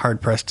am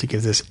hard-pressed to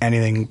give this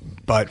anything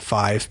but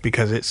 5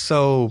 because it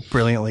so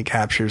brilliantly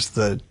captures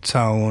the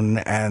tone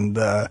and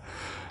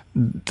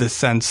the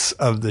sense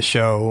of the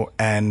show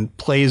and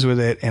plays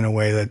with it in a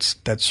way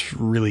that's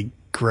really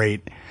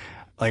great.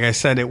 Like I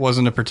said, it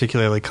wasn't a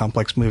particularly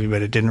complex movie,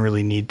 but it didn't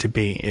really need to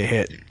be. It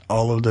hit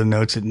all of the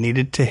notes it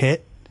needed to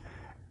hit.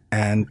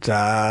 And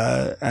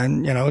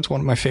you know, it's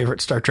one of my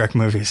favorite Star Trek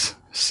movies.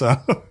 So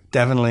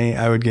definitely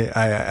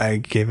I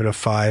gave it a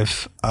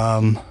 5.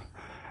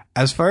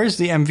 As far as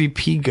the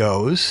MVP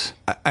goes,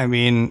 I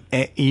mean,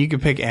 you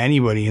could pick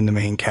anybody in the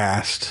main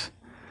cast,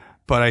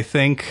 but I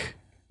think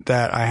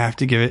that I have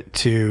to give it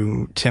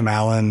to Tim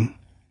Allen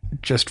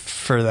just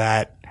for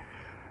that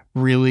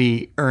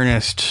really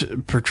earnest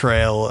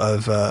portrayal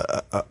of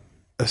a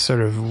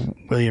sort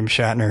of William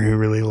Shatner who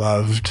really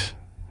loved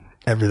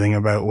everything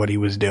about what he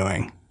was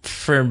doing.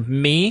 For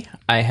me,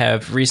 I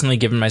have recently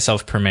given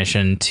myself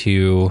permission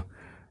to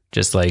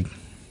just like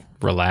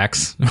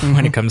relax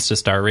when it comes to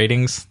star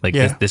ratings. Like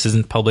this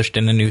isn't published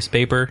in a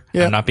newspaper.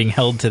 Yeah. I'm not being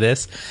held to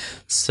this.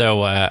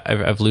 So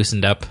I've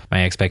loosened up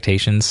my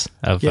expectations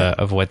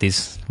of what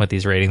these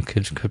ratings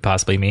could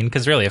possibly mean.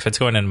 Because really, if it's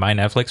going in my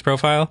Netflix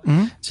profile,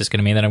 it's just going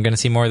to mean that I'm going to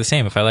see more of the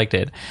same if I liked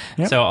it.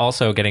 Yep. So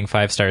also getting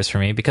 5 stars for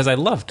me because I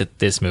loved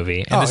this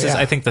movie. And this is,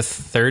 I think, the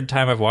 3rd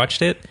time I've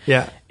watched it.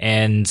 Yeah.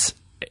 And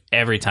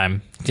every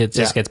time it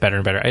just gets better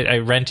and better. I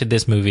rented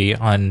this movie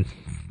on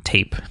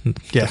tape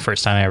the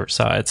first time I ever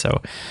saw it.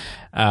 So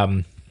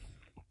kind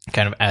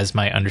of as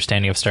my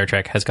understanding of Star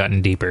Trek has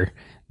gotten deeper,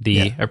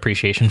 the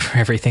appreciation for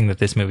everything that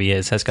this movie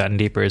has gotten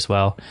deeper as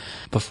well.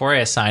 Before I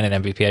assign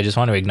an MVP, I just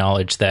want to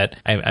acknowledge that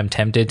I'm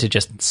tempted to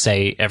just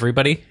say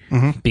everybody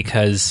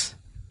because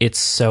it's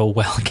so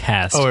well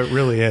cast. Oh, it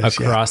really is.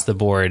 Across the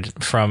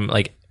board, from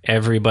like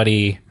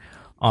everybody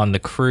on the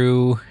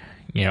crew,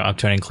 you know, up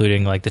to and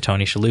including like the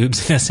Tony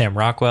Shaloubs and Sam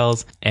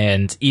Rockwells,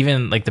 and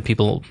even like the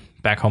people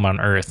back home on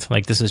Earth.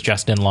 Like, this is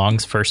Justin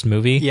Long's first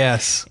movie.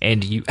 Yes.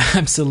 And you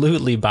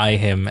absolutely buy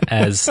him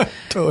as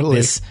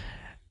this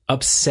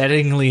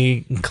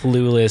upsettingly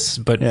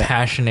clueless but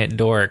passionate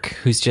dork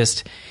who's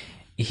just,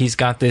 he's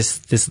got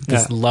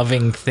this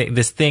loving thing,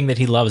 this thing that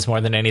he loves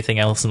more than anything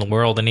else in the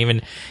world. And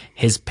even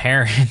his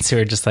parents who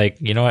are just like,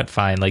 you know what,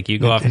 fine, like you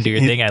go off and do your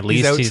thing. At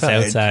least he's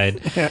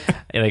outside.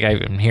 Like,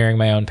 I'm hearing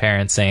my own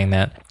parents saying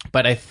that.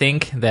 But I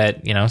think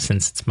that, you know,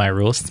 since it's my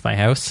rules, it's my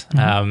house,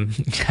 you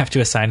have to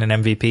assign an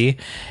MVP.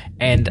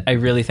 And I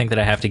really think that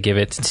I have to give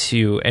it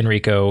to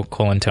Enrico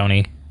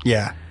Colantoni.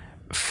 Yeah.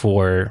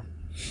 For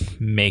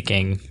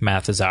making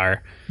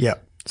Mathazar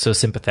so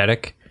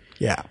sympathetic.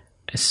 Yeah.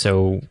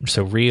 So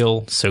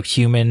real, so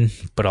human,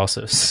 but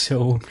also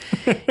so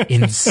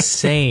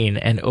insane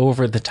and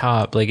over the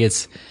top. Like,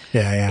 it's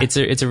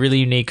a really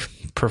unique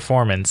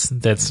performance.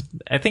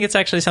 I think it's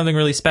actually something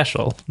really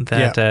special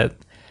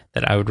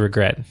that I would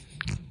regret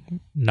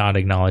not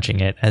acknowledging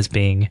it as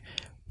being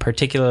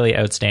particularly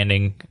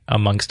outstanding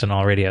amongst an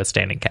already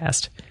outstanding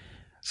cast.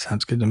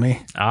 Sounds good to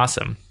me.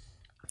 Awesome.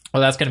 Well,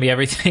 that's going to be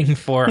everything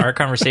for our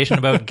conversation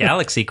about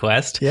Galaxy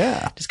Quest.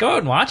 Yeah. Just go out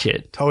and watch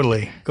it.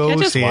 Totally. Go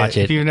see it.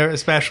 If you've never,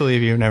 especially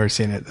if you've never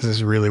seen it, this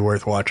is really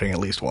worth watching at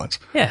least once.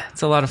 Yeah,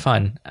 it's a lot of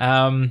fun.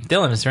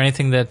 Dylan, is there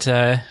anything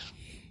that...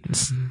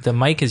 the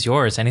mic is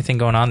yours. Anything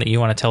going on that you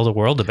want to tell the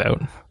world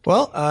about?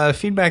 Well,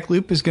 Feedback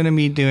Loop is going to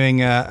be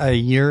doing a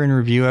year in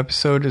review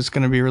episode. It's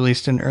going to be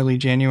released in early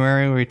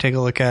January, where we take a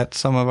look at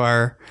some of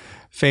our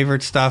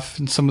favorite stuff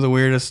and some of the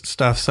weirdest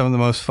stuff, some of the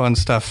most fun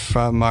stuff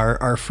from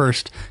our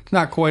first,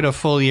 not quite a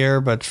full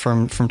year, but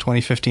from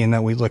 2015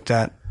 that we looked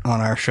at on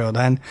our show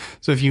then.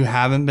 So if you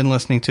haven't been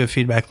listening to a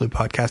Feedback Loop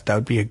podcast, that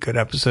would be a good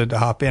episode to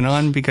hop in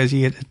on, because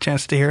you get a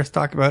chance to hear us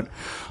talk about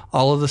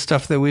all of the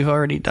stuff that we've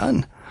already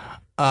done.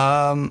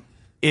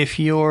 If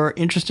you're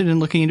interested in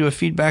looking into a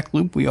Feedback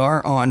Loop, we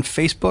are on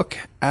Facebook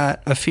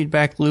at a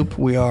Feedback Loop.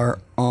 We are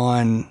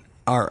on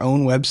our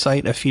own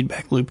website,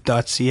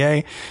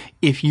 afeedbackloop.ca.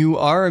 If you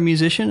are a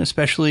musician,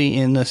 especially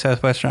in the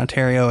Southwestern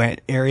Ontario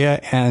area,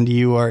 and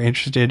you are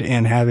interested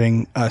in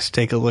having us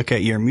take a look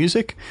at your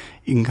music,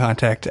 you can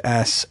contact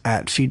us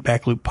at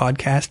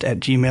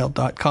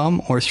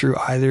feedbackloop.podcast@gmail.com or through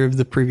either of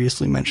the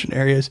previously mentioned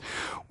areas.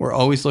 We're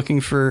always looking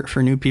for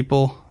new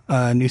people,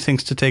 new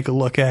things to take a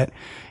look at.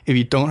 If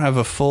you don't have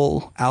a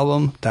full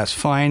album, that's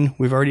fine.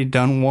 We've already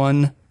done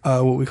one,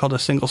 what we called a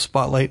single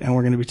spotlight, and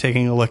we're going to be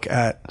taking a look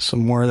at some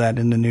more of that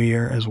in the new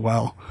year as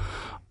well.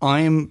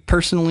 I'm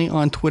personally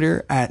on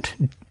Twitter at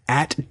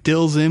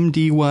Dylzim,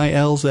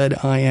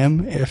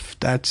 DYLZIM, if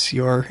that's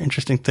your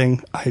interesting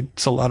thing.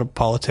 It's a lot of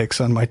politics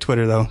on my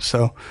Twitter, though,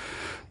 so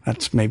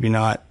that's maybe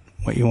not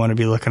what you want to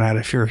be looking at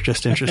if you're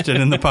just interested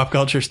in the pop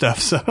culture stuff,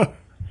 so...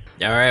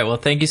 All right. Well,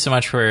 thank you so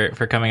much for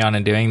coming on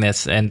and doing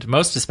this, and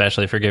most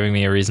especially for giving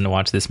me a reason to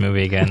watch this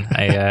movie again.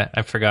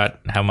 I forgot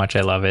how much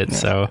I love it,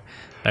 so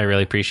I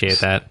really appreciate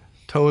that.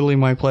 Totally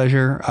my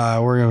pleasure.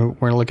 We're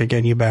gonna look at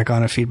getting you back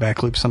on a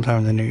Feedback Loop sometime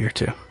in the new year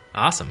too.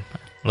 Awesome.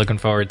 Looking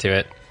forward to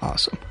it.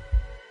 Awesome.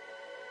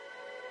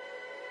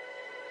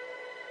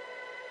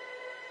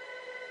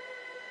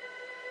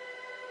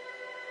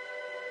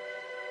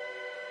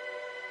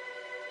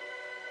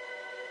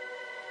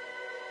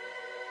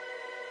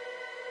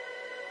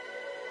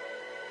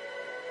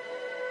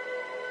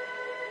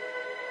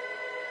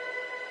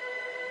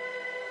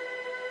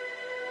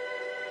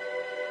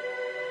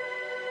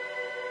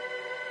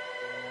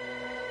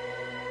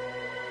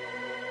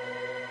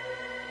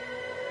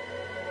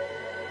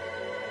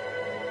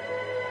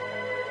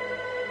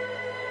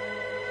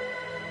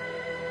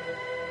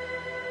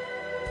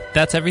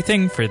 that's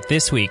everything for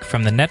this week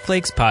from the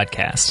Netflix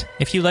podcast.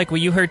 If you like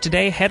what you heard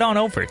today, head on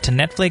over to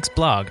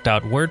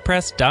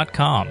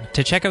netflixblog.wordpress.com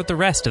to check out the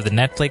rest of the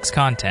Netflix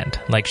content,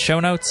 like show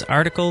notes,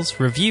 articles,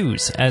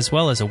 reviews, as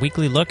well as a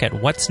weekly look at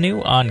what's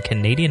new on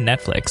Canadian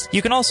Netflix.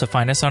 You can also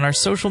find us on our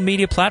social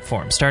media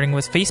platforms, starting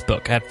with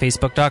Facebook at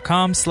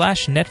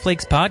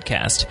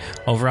facebook.com/NetflixPodcast.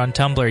 Over on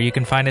Tumblr, you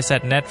can find us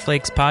at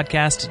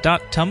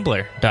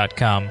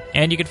netflixpodcast.tumblr.com.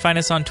 And you can find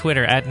us on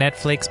Twitter at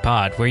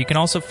NetflixPod, where you can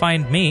also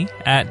find me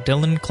at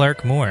Dylan Clark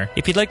Moore.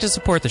 If you'd like to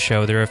support the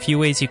show, there are a few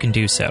ways you can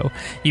do so.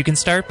 You can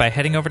start by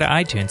heading over to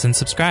iTunes and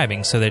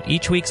subscribing so that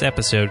each week's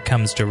episode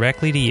comes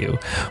directly to you.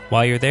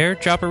 While you're there,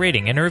 drop a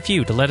rating and a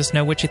review to let us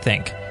know what you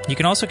think. You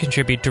can also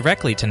contribute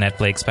directly to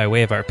Netflix by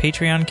way of our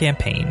Patreon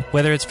campaign.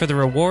 Whether it's for the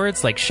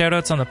rewards like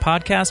shoutouts on the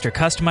podcast or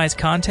customized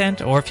content,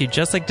 or if you'd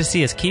just like to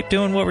see us keep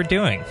doing what we're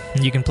doing,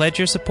 you can pledge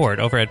your support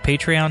over at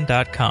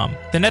patreon.com.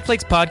 The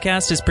Netflix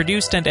podcast is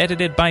produced and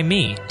edited by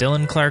me,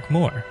 Dylan Clark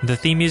Moore. The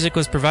theme music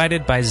was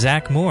provided by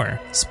Zach Moore.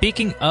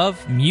 Speaking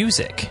of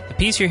music, the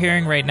piece you're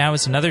hearing right now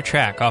is another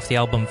track off the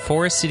album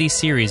Forest City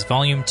Series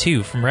Volume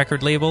 2 from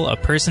record label A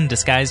Person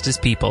Disguised as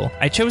People.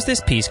 I chose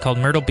this piece called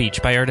Myrtle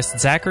Beach by artist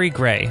Zachary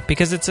Gray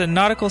because it's a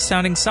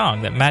nautical-sounding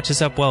song that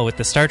matches up well with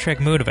the Star Trek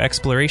mood of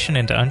exploration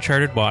into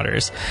uncharted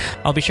waters.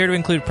 I'll be sure to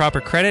include proper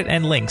credit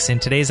and links in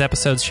today's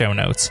episode's show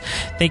notes.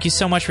 Thank you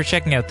so much for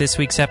checking out this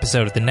week's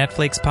episode of the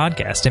Netflix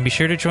podcast, and be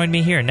sure to join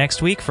me here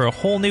next week for a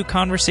whole new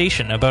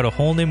conversation about a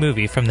whole new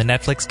movie from the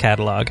Netflix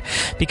catalog.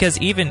 Because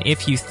even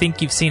if you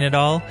think you've seen it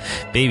all,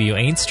 baby, you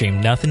ain't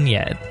streamed nothing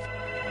yet.